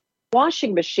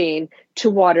washing machine to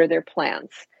water their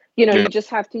plants. You just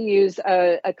have to use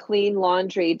a clean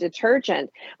laundry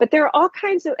detergent. But there are all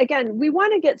kinds of, again, we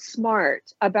want to get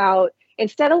smart about,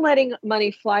 instead of letting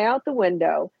money fly out the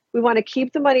window, we want to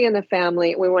keep the money in the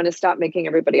family. We want to stop making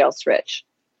everybody else rich.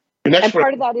 And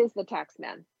part of that is the tax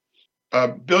man.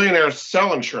 Billionaires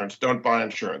sell insurance, don't buy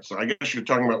insurance. So I guess you're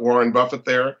talking about Warren Buffett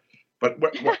there. But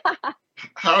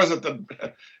how is it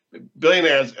that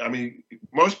billionaires,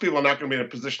 most people are not going to be in a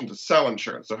position to sell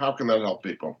insurance. So how can that help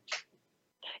people?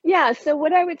 Yeah. So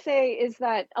what I would say is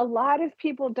that a lot of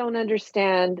people don't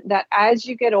understand that as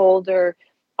you get older,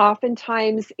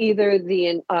 oftentimes either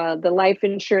the life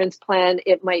insurance plan,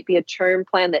 it might be a term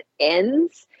plan that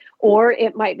ends, or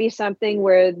it might be something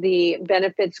where the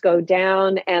benefits go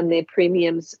down and the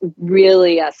premiums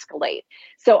really escalate.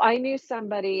 So I knew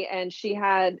somebody, and she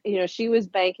had, she was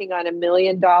banking on $1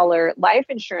 million life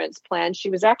insurance plan. She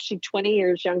was actually 20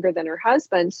 years younger than her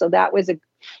husband. So that was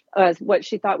what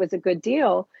she thought was a good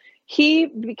deal. He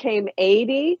became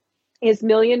 80. His $1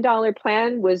 million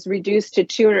plan was reduced to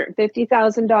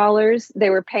 $250,000. They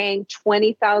were paying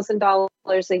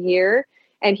 $20,000 a year,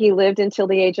 and he lived until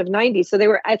the age of 90. So they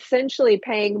were essentially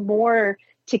paying more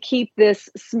to keep this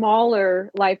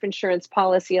smaller life insurance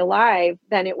policy alive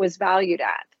than it was valued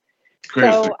at.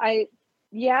 Crazy.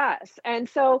 Yes. And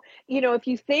so, if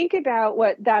you think about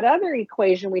what that other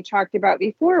equation we talked about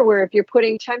before, where if you're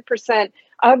putting 10%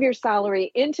 of your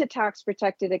salary into tax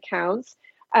protected accounts,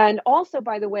 and also,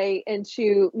 by the way,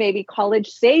 into maybe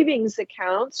college savings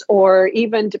accounts or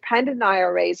even dependent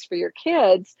IRAs for your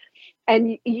kids,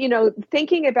 and,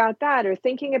 thinking about that, or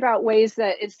thinking about ways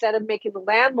that instead of making the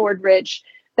landlord rich,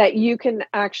 that you can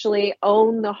actually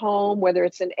own the home, whether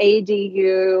it's an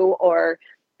ADU or,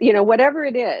 whatever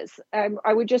it is.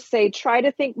 I would just say, try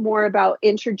to think more about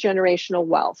intergenerational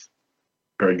wealth.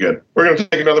 Very good. We're going to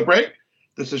take another break.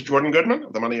 This is Jordan Goodman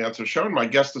of the Money Answer Show, and my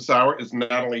guest this hour is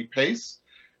Natalie Pace.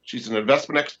 She's an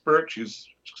investment expert. She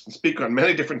can speak on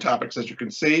many different topics, as you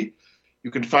can see.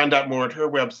 You can find out more at her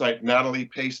website,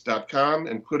 nataliepace.com,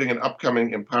 including an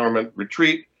upcoming empowerment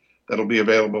retreat that'll be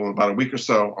available in about a week or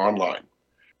so online.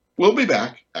 We'll be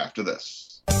back after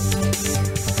this.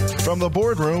 From the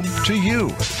boardroom to you,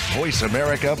 Voice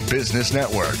America Business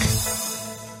Network.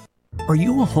 Are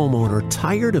you a homeowner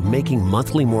tired of making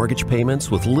monthly mortgage payments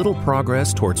with little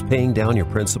progress towards paying down your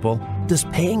principal? Does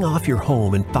paying off your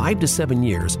home in 5 to 7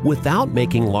 years without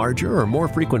making larger or more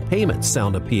frequent payments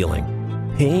sound appealing?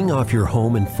 Paying off your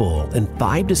home in full in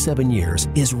 5 to 7 years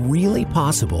is really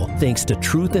possible thanks to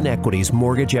Truth in Equity's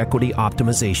Mortgage Equity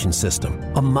Optimization System,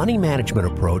 a money management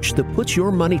approach that puts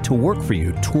your money to work for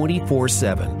you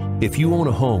 24/7. If you own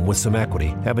a home with some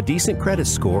equity, have a decent credit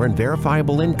score, and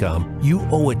verifiable income, you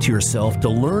owe it to yourself to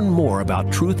learn more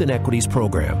about Truth in Equity's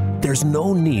program. There's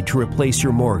no need to replace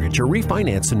your mortgage or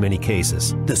refinance in many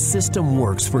cases. The system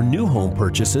works for new home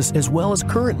purchases as well as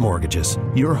current mortgages.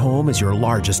 Your home is your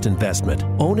largest investment.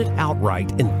 Own it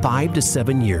outright in 5 to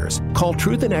 7 years. Call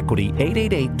Truth in Equity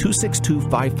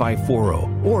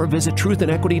 888-262-5540 or visit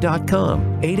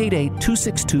truthinequity.com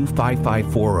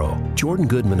 888-262-5540. Jordan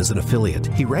Goodman is an affiliate.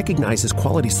 He recognizes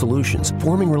quality solutions,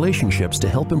 forming relationships to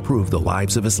help improve the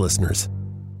lives of his listeners.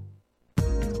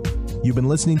 You've been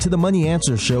listening to the Money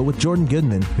Answer Show with Jordan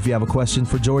Goodman. If you have a question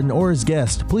for Jordan or his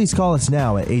guest, please call us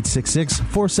now at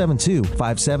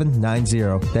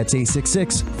 866-472-5790. That's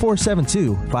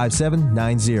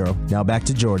 866-472-5790. Now back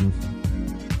to Jordan.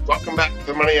 Welcome back to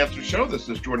the Money Answer Show. This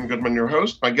is Jordan Goodman, your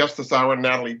host. My guest this hour,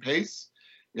 Natalie Pace,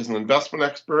 is an investment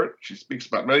expert. She speaks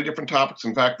about many different topics.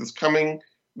 In fact, this coming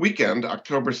weekend,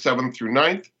 October 7th through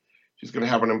 9th, she's going to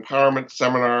have an empowerment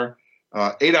seminar,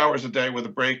 8 hours a day with a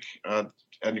break.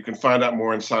 And you can find out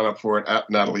more and sign up for it at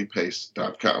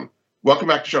nataliepace.com. Welcome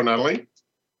back to the show, Natalie.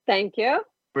 Thank you.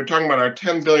 We're talking about our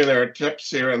 10 billionaire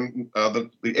tips here, and the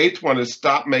eighth one is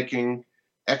stop making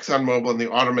ExxonMobil and the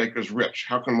automakers rich.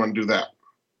 How can one do that?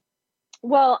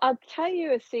 Well, I'll tell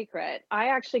you a secret. I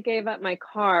actually gave up my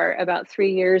car about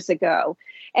 3 years ago.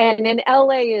 And in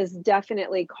LA is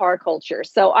definitely car culture.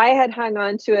 So I had hung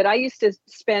on to it. I used to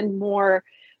spend more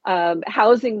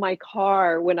housing my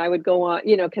car when I would go on,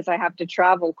 because I have to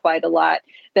travel quite a lot,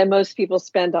 than most people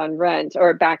spend on rent,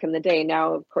 or back in the day.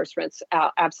 Now, of course, rent's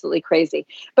absolutely crazy.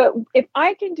 But if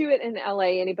I can do it in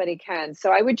LA, anybody can.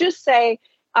 So I would just say,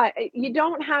 you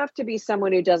don't have to be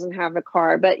someone who doesn't have a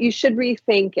car, but you should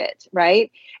rethink it,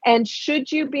 right? And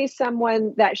should you be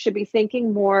someone that should be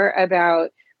thinking more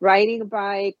about riding a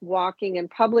bike, walking, and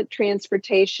public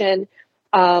transportation?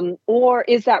 Or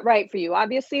is that right for you?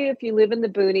 Obviously, if you live in the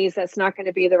boonies, that's not going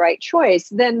to be the right choice.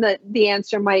 Then the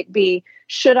answer might be,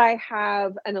 should I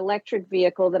have an electric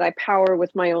vehicle that I power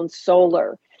with my own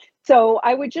solar? So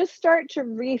I would just start to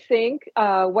rethink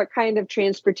what kind of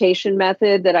transportation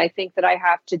method that I think that I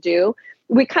have to do.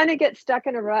 We kind of get stuck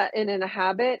in a rut and in a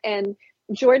habit. And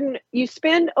Jordan, you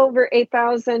spend over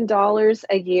 $8,000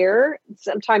 a year,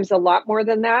 sometimes a lot more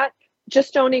than that,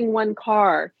 just owning one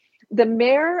car. The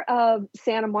mayor of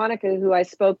Santa Monica, who I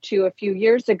spoke to a few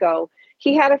years ago,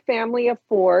 he had a family of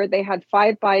 4. They had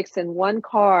 5 bikes and 1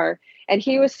 car, and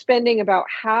he was spending about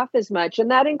half as much.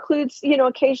 And that includes,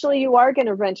 occasionally you are going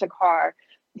to rent a car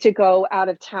to go out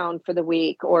of town for the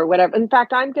week or whatever. In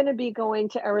fact, I'm going to be going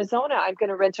to Arizona. I'm going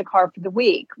to rent a car for the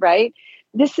week, right?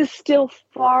 This is still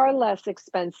far less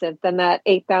expensive than that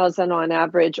 $8,000 on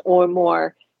average or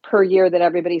more per year that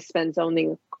everybody spends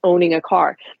owning a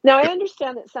car. Now, I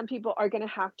understand that some people are going to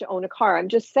have to own a car. I'm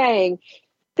just saying,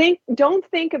 don't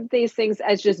think of these things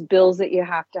as just bills that you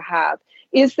have to have.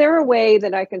 Is there a way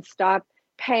that I can stop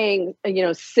paying,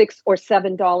 $6 or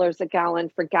 $7 a gallon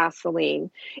for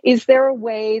gasoline? Is there a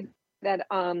way that,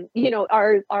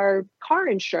 our car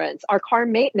insurance, our car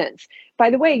maintenance? By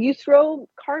the way, you throw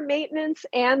car maintenance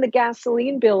and the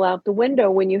gasoline bill out the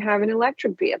window when you have an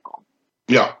electric vehicle.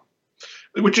 Yeah.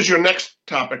 Which is your next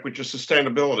topic, which is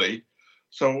sustainability.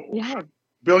 So yeah.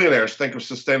 Billionaires think of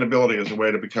sustainability as a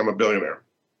way to become a billionaire.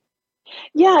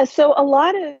 Yeah. So a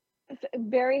lot of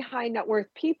very high net worth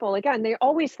people, again, they're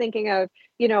always thinking of,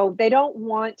 they don't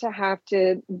want to have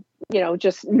to,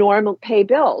 just normal pay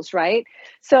bills, right?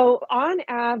 So on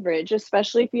average,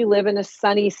 especially if you live in a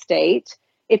sunny state,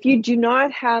 if you do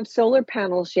not have solar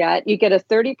panels yet, you get a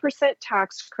 30%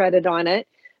 tax credit on it.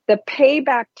 The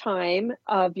payback time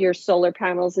of your solar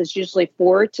panels is usually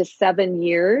 4 to 7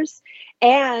 years.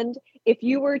 And if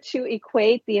you were to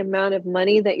equate the amount of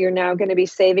money that you're now going to be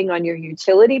saving on your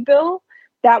utility bill,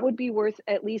 that would be worth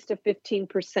at least a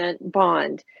 15%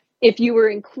 bond. If you were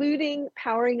including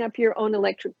powering up your own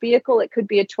electric vehicle, it could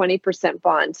be a 20%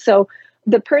 bond. So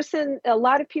a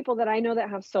lot of people that I know that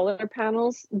have solar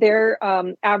panels, their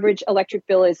average electric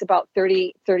bill is about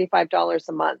 $35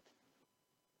 a month.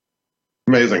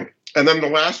 Amazing. And then the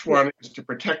last one is to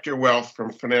protect your wealth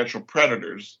from financial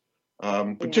predators.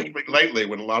 Particularly lately,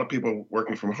 when a lot of people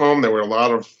working from home, there were a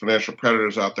lot of financial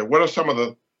predators out there. What are some of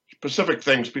the specific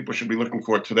things people should be looking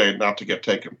for today not to get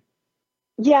taken?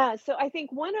 Yeah, so I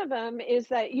think one of them is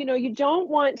that, you don't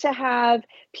want to have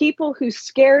people who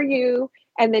scare you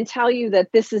and then tell you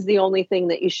that this is the only thing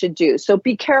that you should do. So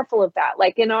be careful of that.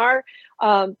 Like in our,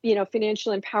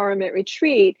 financial empowerment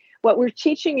retreat, what we're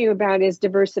teaching you about is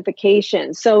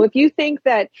diversification. So if you think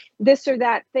that this or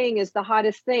that thing is the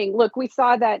hottest thing, look, we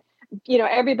saw that,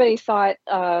 everybody thought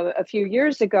a few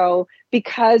years ago,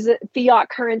 because fiat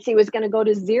currency was going to go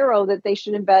to zero, that they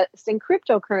should invest in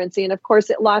cryptocurrency. And of course,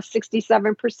 it lost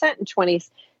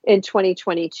 67% in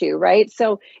 2022, right?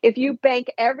 So if you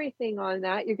bank everything on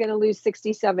that, you're going to lose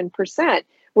 67%.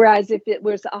 Whereas if it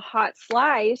was a hot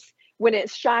slice, when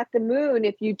it shot the moon,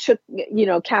 if you took,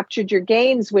 captured your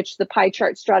gains, which the pie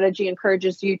chart strategy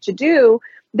encourages you to do,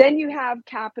 then you have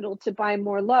capital to buy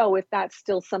more low if that's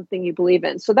still something you believe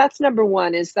in. So that's number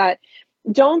one, is that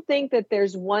don't think that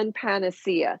there's one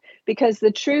panacea, because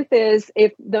the truth is,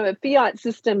 if the fiat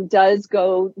system does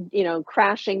go,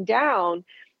 crashing down,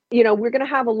 we're going to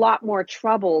have a lot more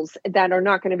troubles that are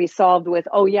not going to be solved with,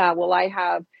 oh yeah, well, I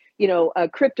have, a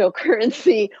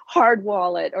cryptocurrency hard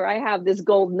wallet, or I have this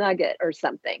gold nugget or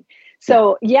something.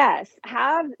 So yes,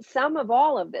 have some of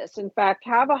all of this. In fact,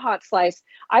 have a hot slice.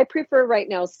 I prefer right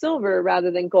now silver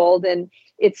rather than gold, and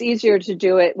it's easier to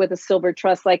do it with a silver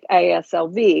trust like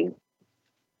ASLV.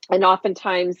 And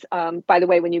oftentimes, by the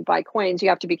way, when you buy coins, you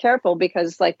have to be careful,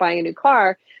 because like buying a new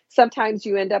car, sometimes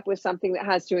you end up with something that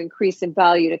has to increase in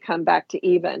value to come back to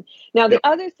even. Now, the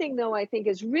other thing, though, I think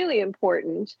is really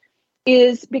important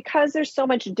is because there's so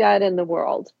much debt in the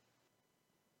world.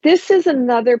 This is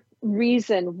another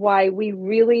reason why we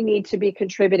really need to be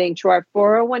contributing to our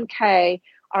 401k,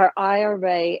 our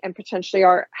IRA, and potentially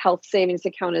our health savings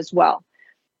account as well.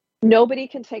 Nobody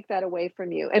can take that away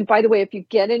from you. And by the way, if you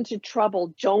get into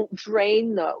trouble, don't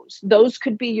drain those. Those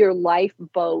could be your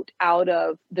lifeboat out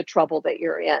of the trouble that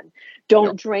you're in.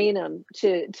 Don't drain them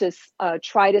to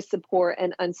try to support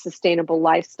an unsustainable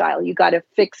lifestyle. You got to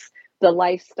fix the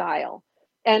lifestyle.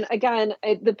 And again,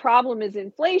 the problem is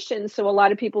inflation. So a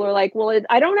lot of people are like, well,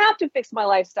 I don't have to fix my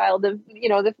lifestyle. The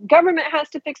government has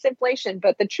to fix inflation.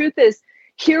 But the truth is,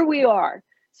 here we are.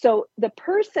 So the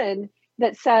person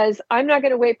that says, I'm not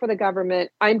going to wait for the government.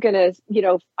 I'm going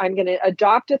to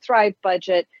adopt a Thrive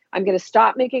budget. I'm going to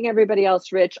stop making everybody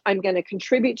else rich. I'm going to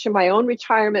contribute to my own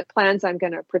retirement plans. I'm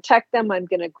going to protect them. I'm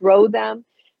going to grow them.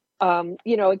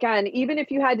 Again, even if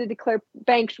you had to declare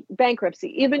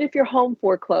bankruptcy, even if your home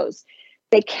foreclosed,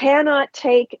 they cannot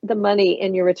take the money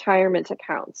in your retirement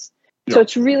accounts. Yeah. So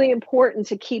it's really important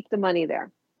to keep the money there.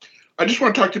 I just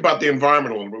want to talk to you about the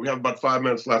environment a little bit. We have about 5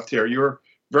 minutes left here. You're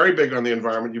very big on the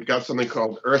environment. You've got something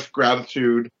called Earth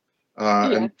Gratitude,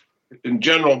 and in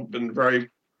general, been very.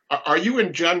 Are you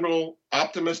in general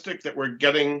optimistic that we're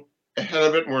getting ahead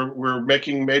of it and we're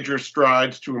making major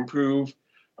strides to improve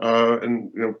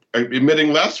and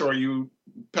emitting less, or are you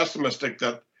pessimistic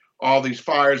that all these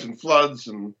fires and floods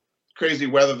and crazy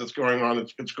weather that's going on,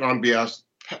 it's gone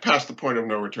past the point of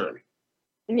no return?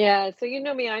 Yeah, so you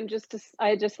know me, I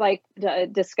just like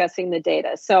discussing the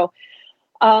data. So.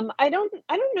 I don't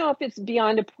know if it's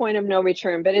beyond a point of no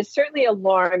return, but it's certainly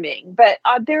alarming. But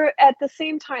there, at the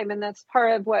same time, and that's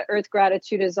part of what Earth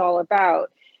Gratitude is all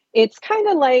about. It's kind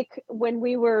of like when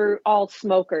we were all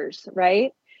smokers,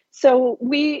 right? So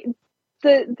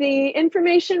the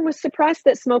information was suppressed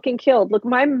that smoking killed. Look,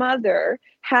 my mother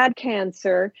had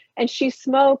cancer and she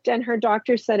smoked, and her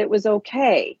doctor said it was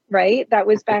okay, right? That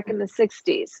was back in the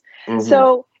 60s. Mm-hmm.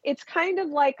 So it's kind of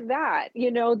like that.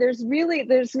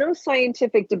 There's no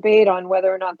scientific debate on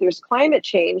whether or not there's climate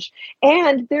change,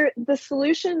 and the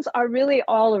solutions are really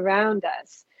all around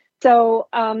us. So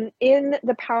in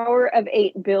The Power of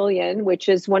 8 Billion, which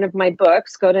is one of my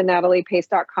books, go to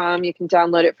nataliepace.com. You can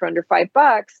download it for under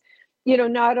 $5.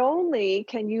 Not only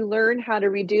can you learn how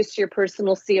to reduce your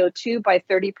personal CO2 by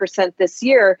 30% this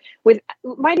year,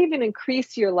 might even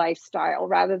increase your lifestyle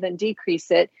rather than decrease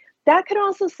it. That could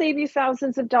also save you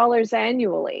thousands of dollars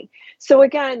annually. So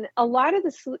again, all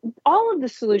of the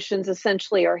solutions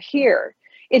essentially are here.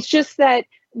 It's just that,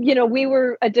 we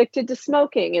were addicted to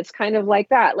smoking. It's kind of like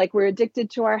that, like we're addicted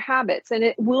to our habits, and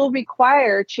it will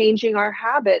require changing our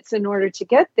habits in order to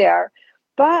get there.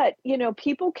 But,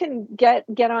 people can get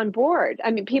on board. I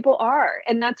mean, people are,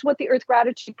 and that's what the Earth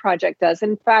Gratitude Project does.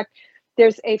 In fact,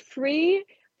 there's a free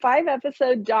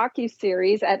 5-episode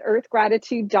docuseries at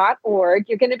earthgratitude.org.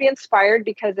 You're going to be inspired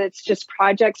because it's just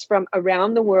projects from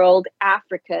around the world,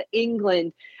 Africa,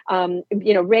 England,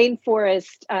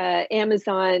 rainforest,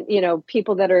 Amazon,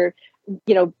 people that are,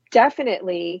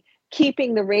 definitely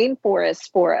keeping the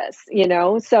rainforest for us,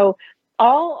 so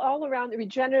all around the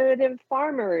regenerative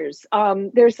farmers.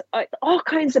 There's all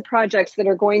kinds of projects that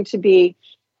are going to be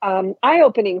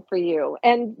eye-opening for you.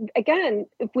 And again,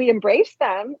 if we embrace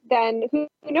them, then who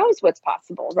knows what's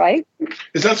possible, right?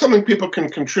 Is that something people can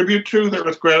contribute to, that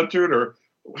Earth Gratitude, or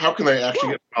how can they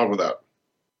actually get involved with that?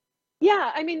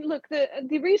 Yeah, I mean, look,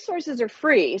 the resources are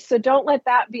free, so don't let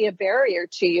that be a barrier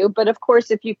to you. But of course,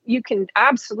 if you can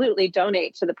absolutely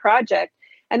donate to the project,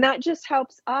 and that just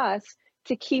helps us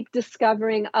to keep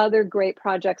discovering other great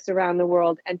projects around the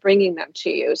world and bringing them to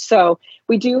you. So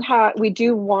we do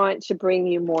want to bring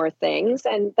you more things,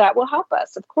 and that will help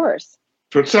us, of course.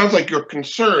 So it sounds like you're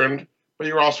concerned, but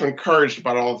you're also encouraged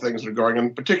about all the things that are going on.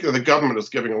 In particular, the government is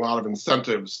giving a lot of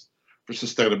incentives for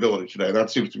sustainability today. That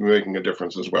seems to be making a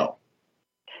difference as well.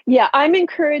 Yeah, I'm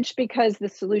encouraged because the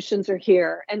solutions are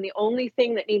here, and the only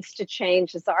thing that needs to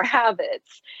change is our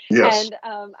habits. Yes.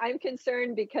 And I'm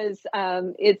concerned because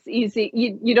it's easy.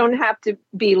 You don't have to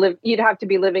be you'd have to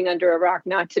be living under a rock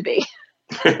not to be.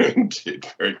 Indeed,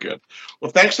 very good. Well,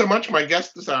 thanks so much. My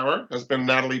guest this hour has been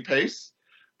Natalie Pace.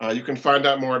 You can find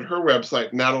out more at her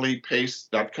website,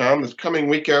 nataliepace.com. This coming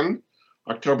weekend,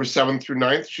 October 7th through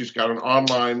 9th, she's got an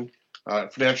online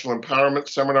financial empowerment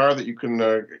seminar that you can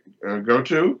go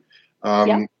to.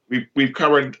 We've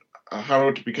covered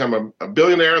how to become a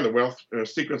billionaire and the wealth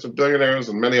secrets of billionaires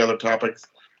and many other topics.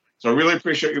 So I really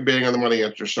appreciate you being on the Money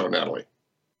Answer Show, Natalie.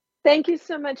 Thank you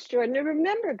so much, Jordan. And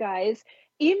remember, guys,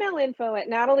 email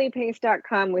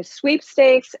info@nataliepace.com with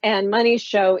sweepstakes and money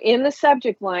show in the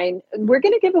subject line. We're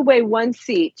going to give away one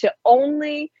seat to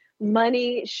only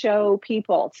money show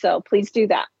people. So please do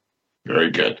that.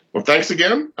 Very good. Well, thanks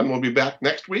again, and we'll be back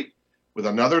next week with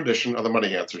another edition of the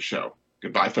Money Answer Show.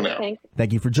 Goodbye for now. Thanks.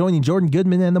 Thank you for joining Jordan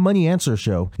Goodman and the Money Answer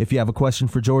Show. If you have a question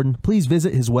for Jordan, please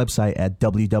visit his website at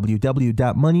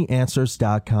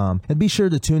www.moneyanswers.com. And be sure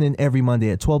to tune in every Monday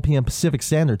at 12 p.m. Pacific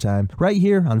Standard Time right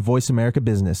here on Voice America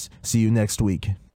Business. See you next week.